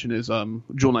honorable mention is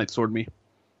Jewel Knight Sword Me.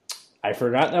 I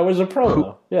forgot that was a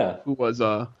promo.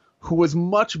 Who was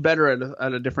much better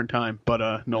at a different time,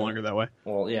 but no longer that way.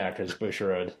 Well, yeah, because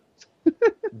Bushiroad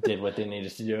did what they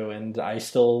needed to do, and I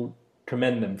still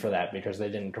commend them for that because they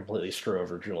didn't completely screw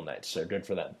over Jewel Knights, so good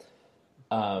for them.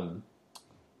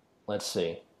 Let's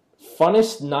see.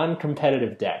 Funnest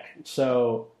non-competitive deck.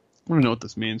 So I don't know what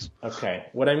this means. Okay.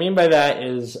 What I mean by that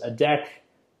is a deck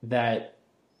that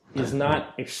is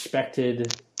not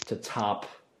expected to top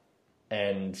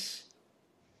and,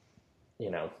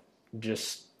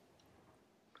 just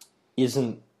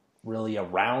isn't really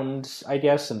around, I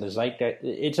guess, in the zeitgeist.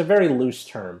 It's a very loose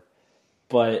term,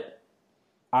 but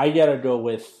I gotta go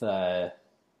with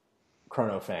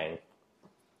Chrono Fang.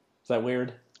 Is that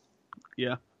weird?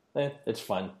 Yeah. It's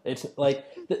fun. It's like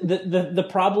the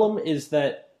problem is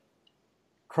that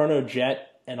Chrono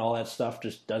Jet and all that stuff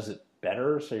just does it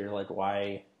better. So you're like,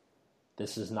 why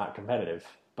this is not competitive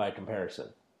by comparison?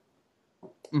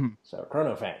 Mm-hmm. So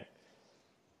Chrono Fang,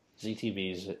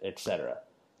 ZTVs, etc.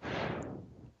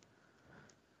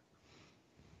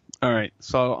 All right,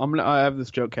 so I have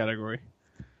this joke category.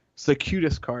 It's the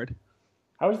cutest card.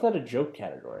 How is that a joke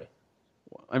category?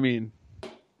 I mean,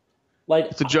 like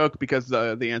it's a joke because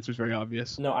the answer is very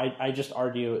obvious. No, I just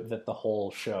argue that the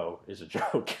whole show is a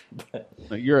joke. But...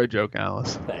 No, you're a joke,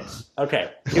 Alice. Thanks.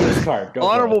 Okay, cutest card. Go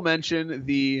Honorable mention: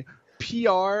 the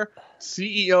PR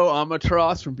CEO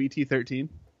Amaterasu from BT13.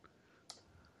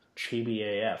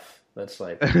 Chibi AF. That's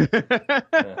like.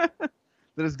 Yeah.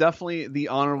 That is definitely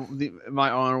my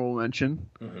honorable mention.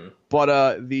 Mm-hmm.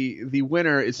 But the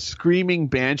winner is Screaming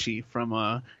Banshee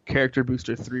from Character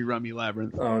Booster 3 Rummy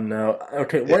Labyrinth. Oh no!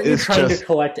 Okay, weren't you trying to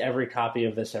collect every copy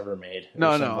of this ever made?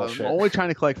 No, I'm only trying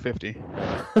to collect 50.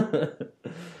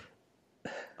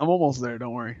 I'm almost there.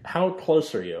 Don't worry. How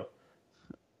close are you?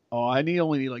 Oh, I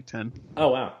only need like 10. Oh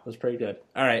wow, that's pretty good.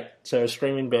 All right, so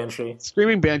Screaming Banshee.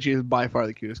 Screaming Banshee is by far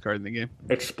the cutest card in the game.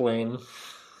 Explain.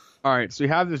 All right, so you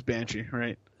have this Banshee,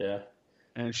 right? Yeah.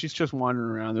 And she's just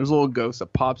wandering around. There's a little ghost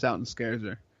that pops out and scares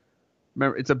her.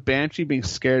 Remember, it's a Banshee being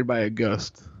scared by a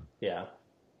ghost. Yeah.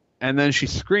 And then she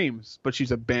screams, but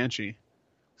she's a Banshee.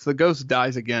 So the ghost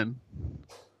dies again.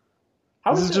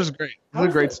 This is just great. This is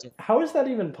a great story. How is that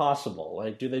even possible?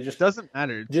 Like, do they just doesn't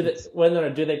matter? Do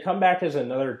they come back as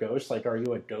another ghost? Like, are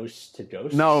you a ghost to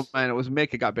ghost? No, man, it was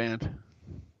Mick. It got banned.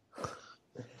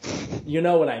 You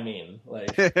know what I mean?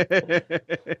 Like,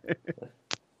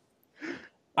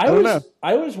 I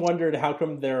always wondered how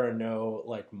come there are no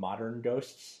like modern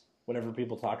ghosts. Whenever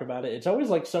people talk about it, it's always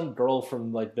like some girl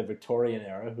from like the Victorian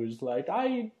era who's like,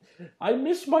 I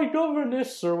miss my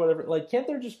governess or whatever. Like, can't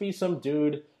there just be some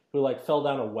dude who like fell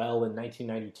down a well in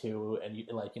 1992 and you,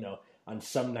 like, you know, on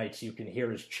some nights you can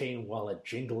hear his chain wallet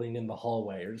jingling in the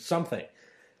hallway or something.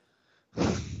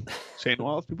 Chain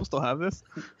wallets? People still have this?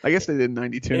 I guess they did in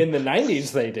 92. In the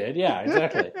 90s they did. Yeah,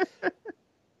 exactly.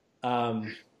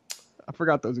 I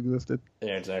forgot those existed.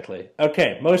 Yeah, exactly.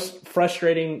 Okay, most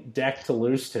frustrating deck to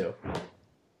lose to.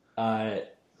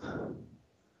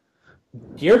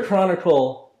 Gear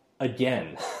Chronicle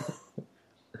again.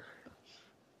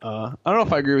 I don't know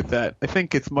if I agree with that. I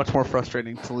think it's much more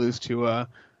frustrating to lose to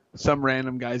some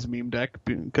random guy's meme deck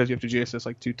because you have to GSS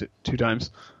like two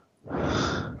times.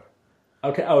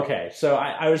 Okay. So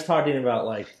I was talking about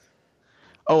like.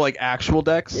 Oh, like actual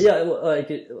decks? Yeah,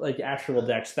 like actual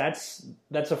decks. That's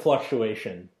a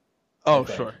fluctuation. Oh,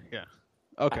 sure. Yeah.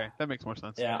 Okay, that makes more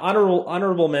sense. Yeah.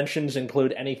 Honorable mentions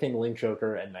include anything Link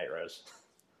Joker and Night Rose.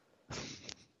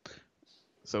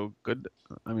 So good.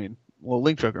 I mean, well,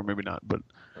 Link Joker maybe not, but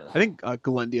I think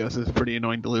Galendios is pretty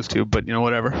annoying to lose to. But you know,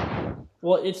 whatever.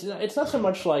 Well, it's not so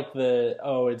much like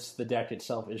it's the deck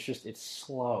itself. It's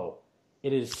slow.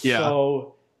 It is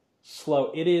so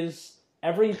slow. It is.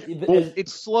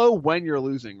 It's slow when you're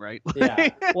losing, right? Yeah.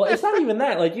 Well, it's not even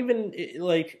that. Like, even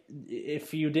like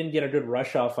if you didn't get a good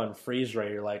rush off on freeze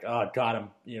ray, you're like, oh god,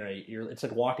 it's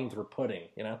like walking through pudding,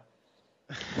 you know.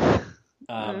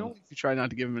 If you try not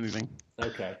to give him anything.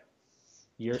 Okay,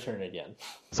 your turn again.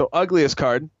 So ugliest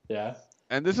card. Yeah.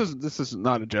 And this is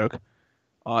not a joke.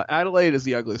 Adelaide is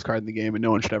the ugliest card in the game, and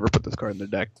no one should ever put this card in their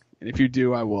deck. And if you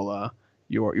do, I will.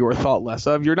 You're thought less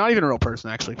of. You're not even a real person,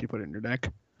 actually, if you put it in your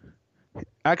deck.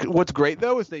 Actually, what's great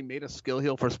though is they made a skill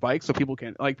heal for Spike, so people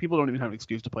don't even have an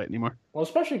excuse to play it anymore. Well,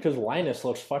 especially because Linus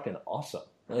looks fucking awesome.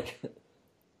 Like,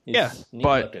 neat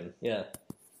looking. Yeah.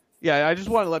 Yeah, I just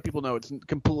want to let people know it's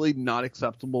completely not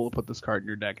acceptable to put this card in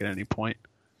your deck at any point.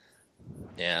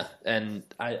 Yeah, and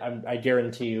I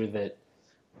guarantee you that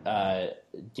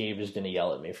Gabe is going to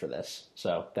yell at me for this.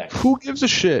 So thanks. Who gives a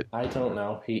shit? I don't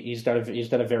know. He's got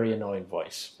a very annoying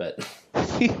voice, but.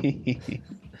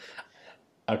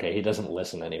 Okay, he doesn't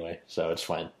listen anyway, so it's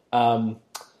fine.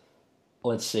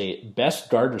 Let's see. Best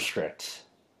guard restrict.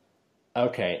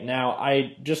 Okay, now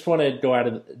I just want to go out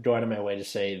of my way to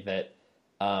say that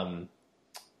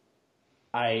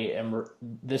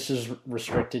this is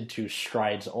restricted to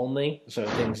strides only, so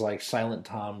things like Silent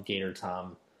Tom, Gator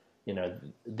Tom, you know,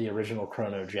 the original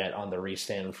Chrono Jet on the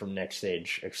restand from Next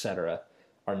Stage, etc.,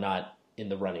 are not in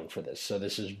the running for this. So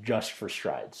this is just for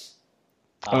strides.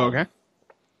 Okay.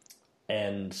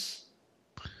 And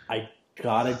I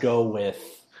gotta go with.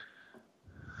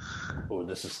 Oh,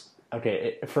 this is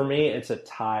okay. For me, it's a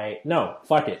tie. No,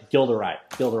 fuck it. Gilderai.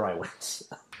 Gilderai wins.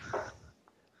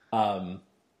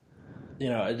 You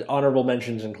know, honorable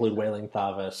mentions include Wailing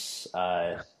Thavas,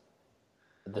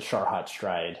 the Sharhat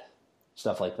Stride,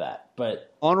 stuff like that.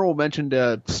 But honorable mention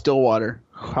to Stillwater,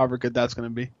 however good that's going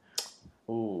to be.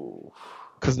 Ooh.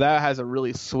 Because that has a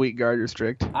really sweet guard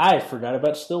restrict. I forgot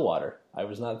about Stillwater. I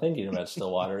was not thinking about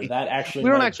Stillwater. That actually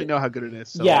we don't actually know how good it is.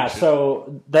 So yeah,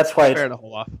 so that's why it's fair to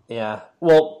hold off. Yeah.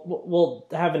 Well, we'll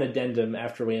have an addendum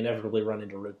after we inevitably run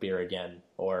into Root Beer again,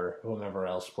 or whomever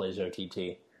else plays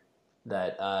OTT,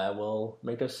 that will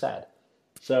make us sad.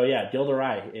 So yeah,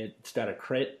 Gilderai, it's got a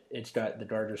crit, it's got the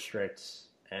guard restricts,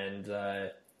 and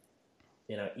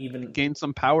you know, even gain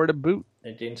some power to boot.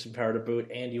 It gains some power to boot,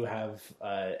 and you have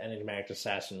Enigmatic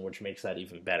Assassin, which makes that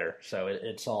even better. So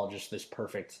it's all just this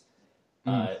perfect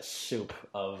soup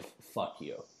of fuck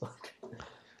you.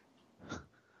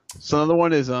 So another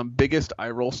one is biggest eye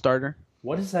roll starter.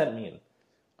 What does that mean?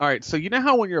 All right, so you know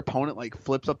how when your opponent like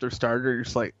flips up their starter, you're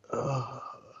just like, ugh.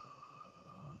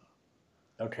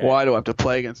 Okay. Why do I have to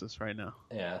play against this right now?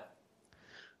 Yeah.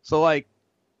 So like,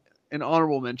 an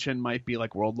honorable mention might be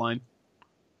like Worldline.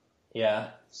 Yeah.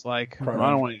 It's like, I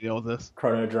don't want to deal with this.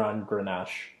 Chronodron, Grenache,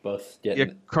 both getting...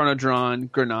 Yeah, Chronodron,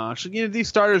 Grenache. You know, these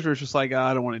starters were just like,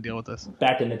 I don't want to deal with this.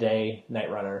 Back in the day, Night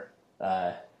Runner.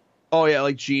 Oh, yeah,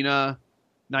 like Gina,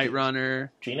 Night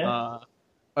Runner. Gina?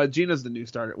 Gina's the new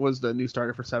starter. Was the new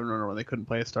starter for 7 Runner when they couldn't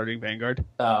play a starting Vanguard.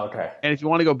 Oh, okay. And if you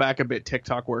want to go back a bit,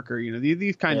 TikTok Worker, you know,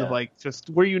 these kinds of like, just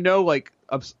where you know, like,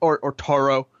 or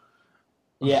Toro.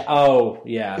 Yeah. Oh,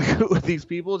 yeah. With these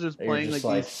people just You're playing just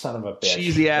like these son of a bitch.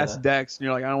 cheesy ass decks, and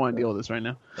you're like, I don't want to deal with this right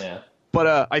now. Yeah.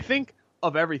 But I think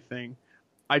of everything,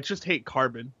 I just hate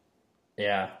Carbon.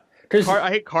 Yeah. I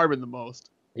hate Carbon the most.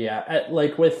 Yeah,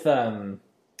 like with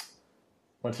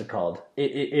what's it called?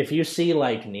 If you see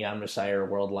like Neon Messiah or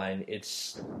Worldline,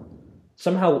 it's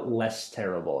somehow less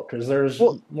terrible because there's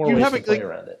more ways to play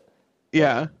around it.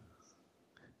 Yeah,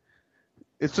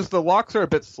 it's just the locks are a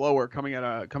bit slower coming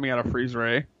out of Freeze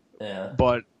Ray. Yeah,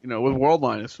 but with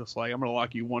Worldline, it's just like I'm gonna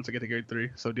lock you once I get to grade 3,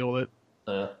 so deal with it.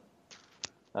 Yeah.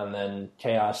 And then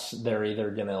Chaos, they're either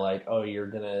gonna like, oh, you're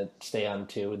gonna stay on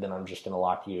 2, then I'm just gonna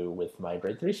lock you with my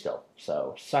grade 3 skill.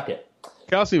 So suck it.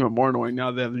 Chaos is even more annoying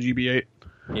now they have the GB8.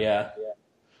 Yeah.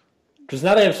 Because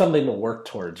now they have something to work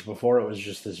towards. Before it was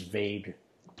just this vague,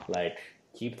 like,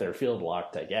 keep their field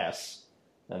locked, I guess.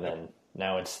 And then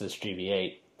now it's this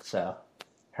GB8. So,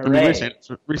 hooray. I mean,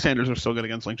 Resanders are still good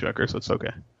against Link Checker, so it's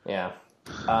okay. Yeah.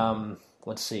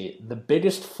 Let's see. The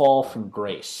biggest fall from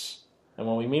grace. And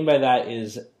what we mean by that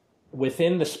is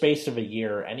within the space of a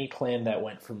year, any clan that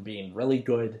went from being really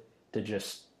good to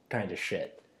just kind of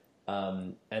shit.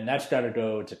 And that's got to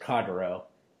go to Kagero,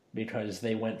 because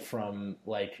they went from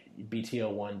like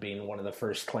BTO1 being one of the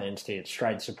first clans to get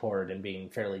stride support and being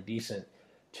fairly decent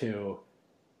to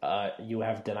you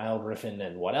have Denial Griffin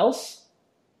and what else?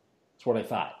 That's what I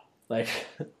thought. Like,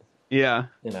 yeah,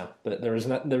 but there was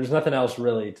nothing else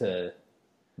really to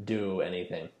do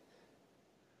anything.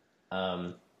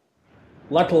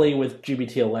 Luckily with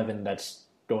GBT11, that's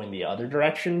going the other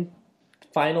direction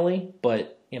finally,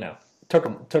 but took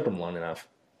them long enough.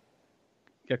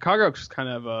 Yeah, Kagero just kind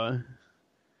of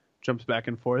jumps back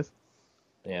and forth.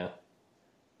 Yeah.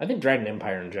 I think Dragon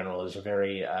Empire in general is a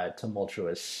very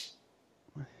tumultuous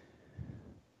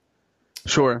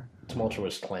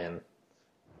clan.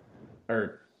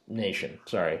 Or nation,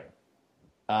 sorry.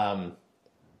 All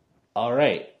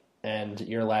right. And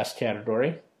your last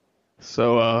category?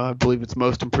 So I believe it's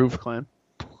most improved clan.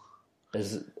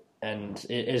 Is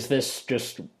this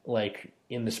just like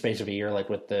in the space of a year, like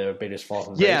with the biggest fall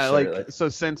from grace? Yeah, so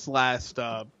since last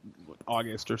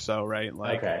August or so, right?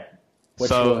 Okay. Which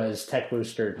was Tech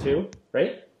Booster 2,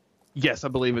 right? Yes, I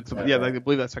believe it's okay. Yeah, I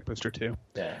believe that's Tech Booster 2.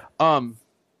 Yeah.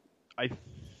 I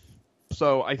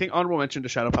think honorable mention to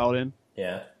Shadow Paladin.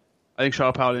 Yeah. I think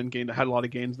Shadow Paladin had a lot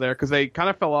of gains there because they kind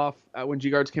of fell off when G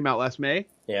Guards came out last May.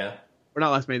 Yeah. Or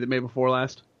not last May, the May before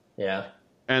last. Yeah.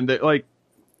 And they,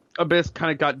 Abyss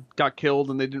kind of got killed,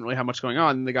 and they didn't really have much going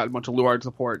on. And they got a bunch of Luard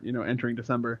support, entering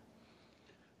December.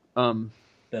 Then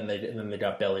they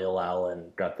got Belial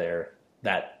and got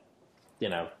that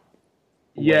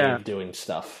way of doing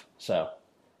stuff. So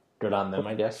good on them,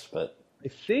 I guess. But I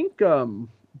think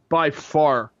by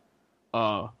far,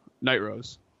 Night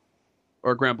Rose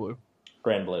or Grand Blue.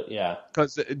 Grand Blue, yeah.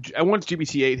 Because once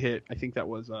GBT8 hit, I think that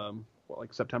was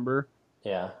September.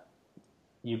 Yeah.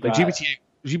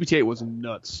 GBT8 was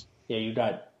nuts. Yeah, you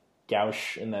got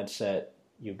Gauche in that set.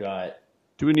 You got.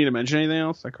 Do we need to mention anything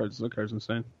else? That card's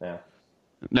insane. Yeah.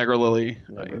 Negro Lily,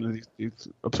 these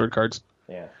absurd cards.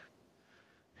 Yeah.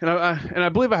 And I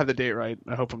believe I have the date right.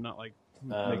 I hope I'm not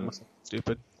making myself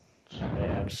stupid.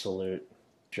 Absolute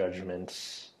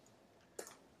judgments.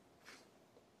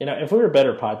 If we were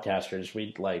better podcasters,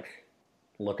 we'd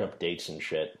look up dates and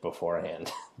shit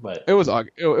beforehand. But it was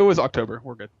October.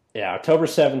 We're good. Yeah, October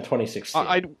 7th, 2016.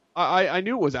 I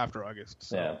knew it was after August.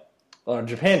 So. Yeah. Well,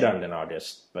 Japan got it in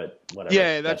August, but whatever.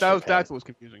 Yeah, that's what was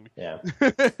confusing me. Yeah.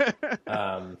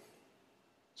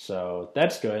 So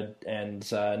that's good, and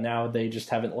now they just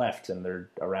haven't left, and they're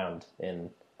around.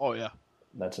 Oh yeah,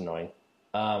 that's annoying.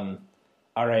 All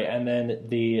right, and then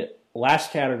the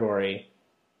last category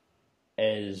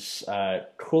is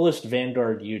coolest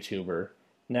Vanguard YouTuber.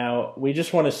 Now, we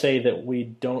just want to say that we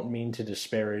don't mean to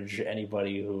disparage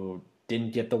anybody who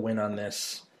didn't get the win on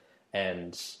this,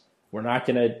 and we're not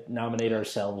going to nominate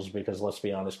ourselves because, let's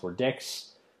be honest, we're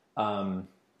dicks.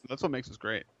 That's what makes us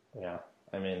great. Yeah,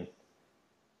 I mean,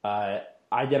 I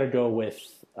got to go with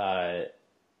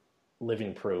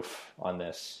Living Proof on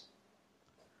this.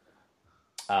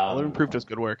 Living Proof does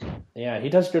good work. Yeah, he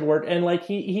does good work, and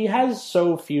he has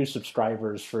so few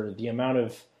subscribers for the amount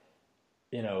of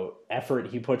effort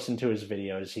he puts into his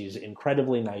videos. He's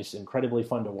incredibly nice, incredibly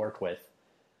fun to work with,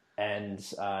 and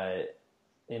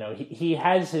he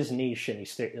has his niche, and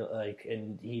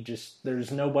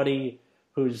there's nobody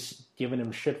who's giving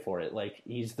him shit for it.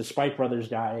 He's the Spike Brothers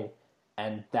guy,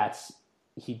 and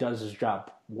he does his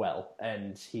job well,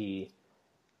 and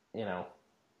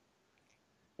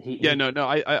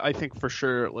I think for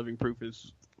sure Living Proof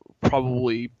is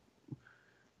probably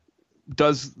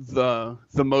does the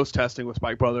most testing with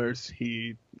Spike Brothers.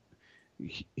 He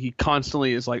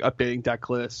constantly is like updating deck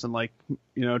lists and like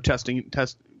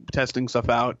testing stuff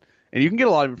out. And you can get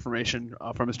a lot of information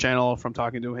from his channel, from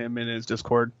talking to him in his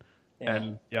Discord. Yeah.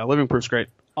 And yeah, Living Proof's great.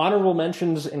 Honorable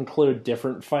mentions include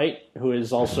Different Fight, who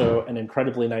is also an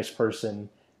incredibly nice person,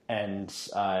 and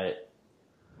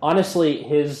honestly,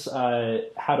 his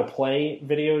how to play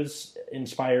videos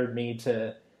inspired me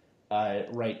to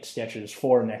write sketches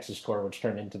for Nexus Core, which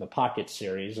turned into the Pocket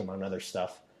series, among other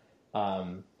stuff.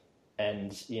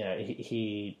 And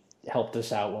he helped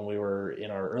us out when we were in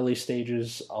our early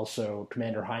stages. Also,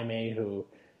 Commander Jaime, who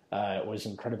was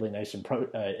incredibly nice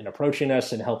in approaching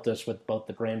us and helped us with both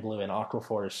the Grand Blue and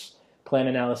Aquaforce clan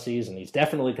analyses, and he's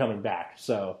definitely coming back.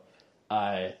 So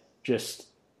just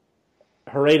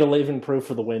hooray to Living Proof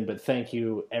for the win, but thank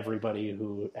you everybody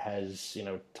who has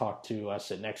talked to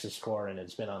us at Nexus Core and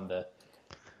has been on the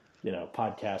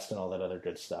podcast and all that other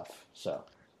good stuff. So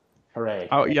hooray.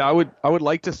 I would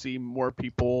like to see more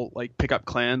people like pick up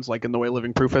clans like in the way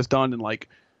Living Proof has done, and like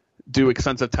do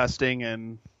extensive testing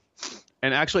and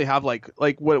actually have like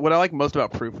what I like most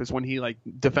about Proof is when he like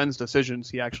defends decisions,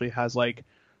 he actually has like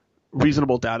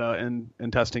reasonable data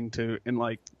and testing to, and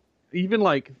like even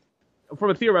like from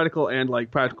a theoretical and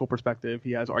like practical perspective,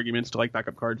 he has arguments to like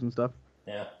backup cards and stuff.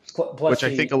 Yeah. Which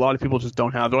I think a lot of people just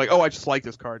don't have. They're like, oh, I just like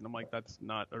this card, and I'm like, that's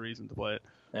not a reason to play it.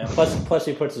 Yeah. Plus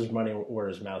he puts his money where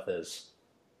his mouth is.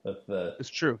 It's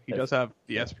true. He does have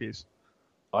the SPs.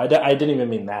 Oh, I didn't even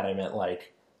mean that. I meant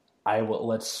like,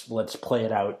 let's play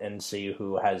it out and see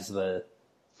who has the,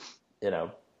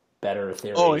 better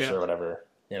theories or whatever.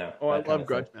 Oh, I love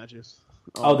grudge matches.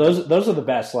 Oh, those are the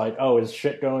best. Like, oh, is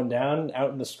shit going down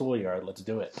out in the schoolyard? Let's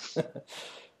do it.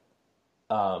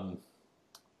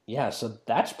 Yeah, so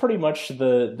that's pretty much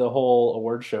the whole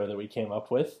award show that we came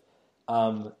up with.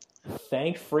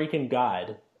 Thank freaking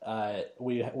God,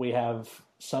 we have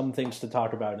some things to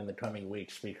talk about in the coming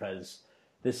weeks, because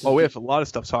we have a lot of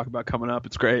stuff to talk about coming up.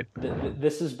 It's great.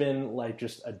 This has been like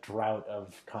just a drought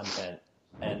of content,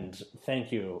 and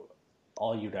thank you,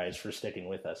 all you guys, for sticking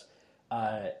with us.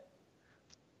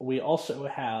 We also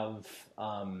have,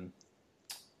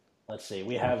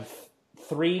 we have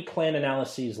 3 clan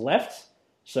analyses left.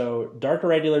 So Dark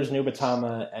Irregulars,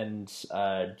 Nubatama, and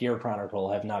Gear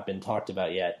Chronicle have not been talked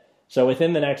about yet. So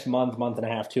within the next month and a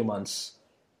half, 2 months,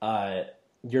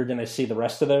 you're going to see the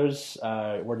rest of those.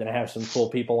 We're going to have some cool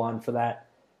people on for that.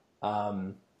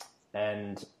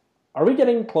 And are we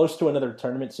getting close to another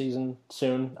tournament season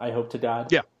soon? I hope to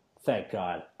God. Yeah. Thank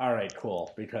God. All right,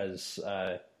 cool. Because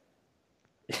I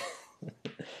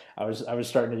was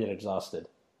starting to get exhausted.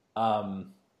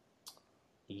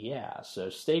 Yeah, so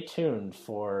stay tuned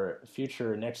for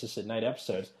future Nexus at Night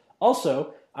episodes.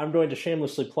 Also, I'm going to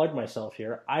shamelessly plug myself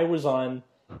here. I was on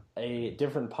a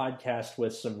different podcast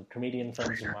with some comedian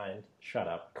friends of mine, shut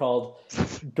up, called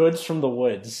Goods from the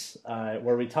Woods,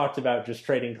 where we talked about just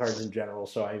trading cards in general.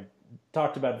 So I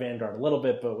talked about Vanguard a little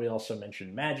bit, but we also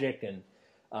mentioned Magic and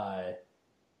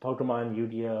Pokemon,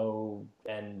 Yu-Gi-Oh,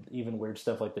 and even weird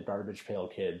stuff like the Garbage Pail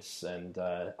Kids. And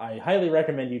I highly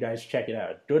recommend you guys check it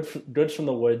out. Goods from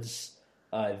the Woods,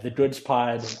 The Goods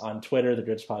Pod on Twitter,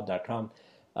 thegoodspod.com.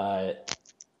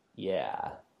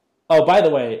 Yeah. Oh, by the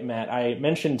way, Matt, I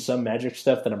mentioned some Magic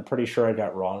stuff that I'm pretty sure I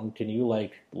got wrong. Can you,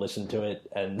 listen to it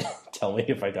and tell me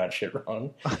if I got shit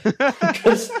wrong?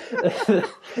 Because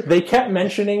they kept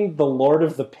mentioning the Lord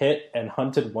of the Pit and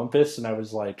Hunted Wumpus, and I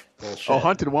was like, bullshit. Oh,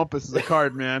 Hunted Wumpus is a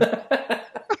card, man.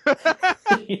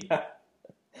 Yeah.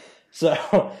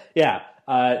 So, yeah.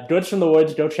 Goods from the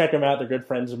Woods, go check them out. They're good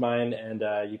friends of mine,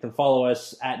 and you can follow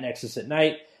us at Nexus at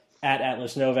Night, at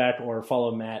Atlas Novak, or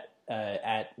follow Matt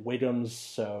at Wiggums.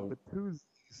 So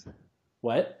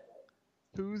what?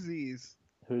 Whoosies?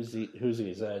 2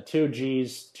 G's, 2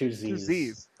 Z's. 2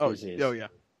 Z's. Oh, Z's. Oh, yeah.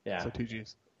 Yeah. So 2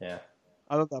 G's. Yeah.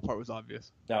 I thought that part was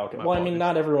obvious. Oh, okay. Well, I mean,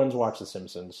 not everyone's watched The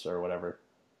Simpsons or whatever.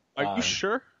 Are you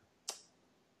sure?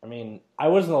 I mean, I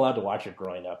wasn't allowed to watch it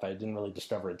growing up. I didn't really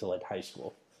discover it until high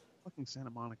school. Fucking Santa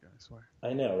Monica, I swear.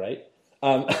 I know, right?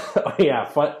 Yeah,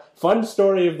 fun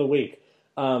story of the week.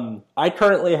 I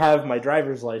currently have my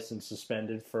driver's license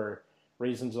suspended for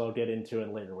reasons I'll get into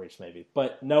in later weeks, maybe.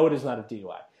 But no, it is not a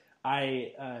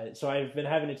DUI. So I've been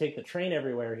having to take the train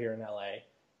everywhere here in LA,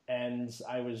 and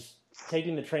I was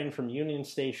taking the train from Union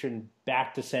Station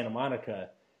back to Santa Monica,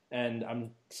 and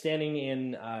I'm standing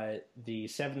in the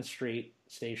 7th Street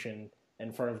station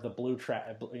in front of the blue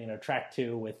track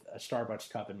 2 with a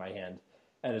Starbucks cup in my hand,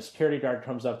 and a security guard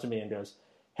comes up to me and goes,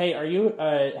 "Hey, are you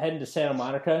heading to Santa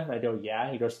Monica?" And I go,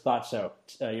 "Yeah." He goes, "Thought so.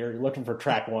 You're looking for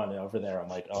track 1 over there." I'm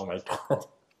like, oh my God.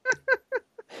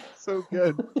 So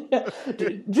good.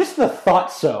 Just the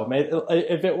thought so, man.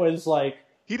 If it was like...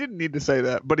 He didn't need to say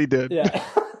that, but he did. Yeah.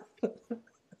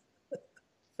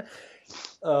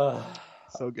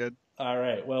 So good. All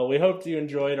right. Well, we hope you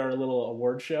enjoyed our little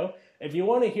award show. If you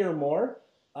want to hear more,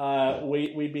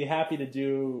 we'd be happy to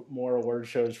do more award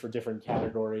shows for different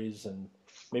categories, and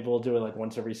maybe we'll do it like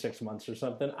once every 6 months or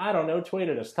something. I don't know. Tweet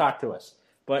at us. Talk to us.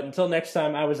 But until next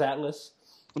time, I was Atlas.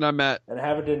 And I'm Matt. And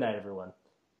have a good night, everyone.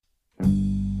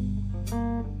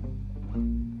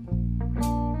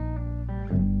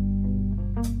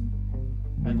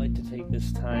 I'd like to take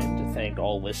this time to thank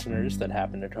all listeners that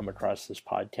happen to come across this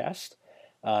podcast.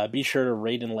 Be sure to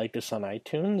rate and like us on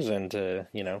iTunes and to,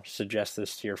 suggest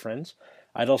this to your friends.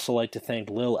 I'd also like to thank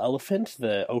Lil Elephant,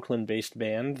 the Oakland-based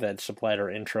band that supplied our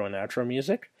intro and outro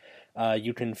music.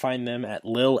 You can find them at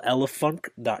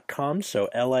lilelephunk.com, so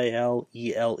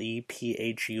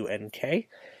LILELEPHUNK.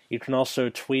 You can also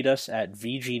tweet us at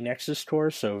VG Nexus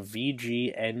Tour, so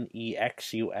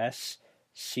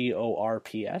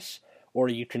VGNEXUSCORPS. Or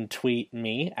you can tweet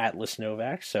me, Atlas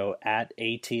Novak, so at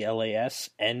ATLAS,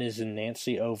 N is in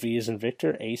Nancy, OV is in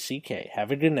Victor, ACK.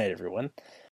 Have a good night, everyone.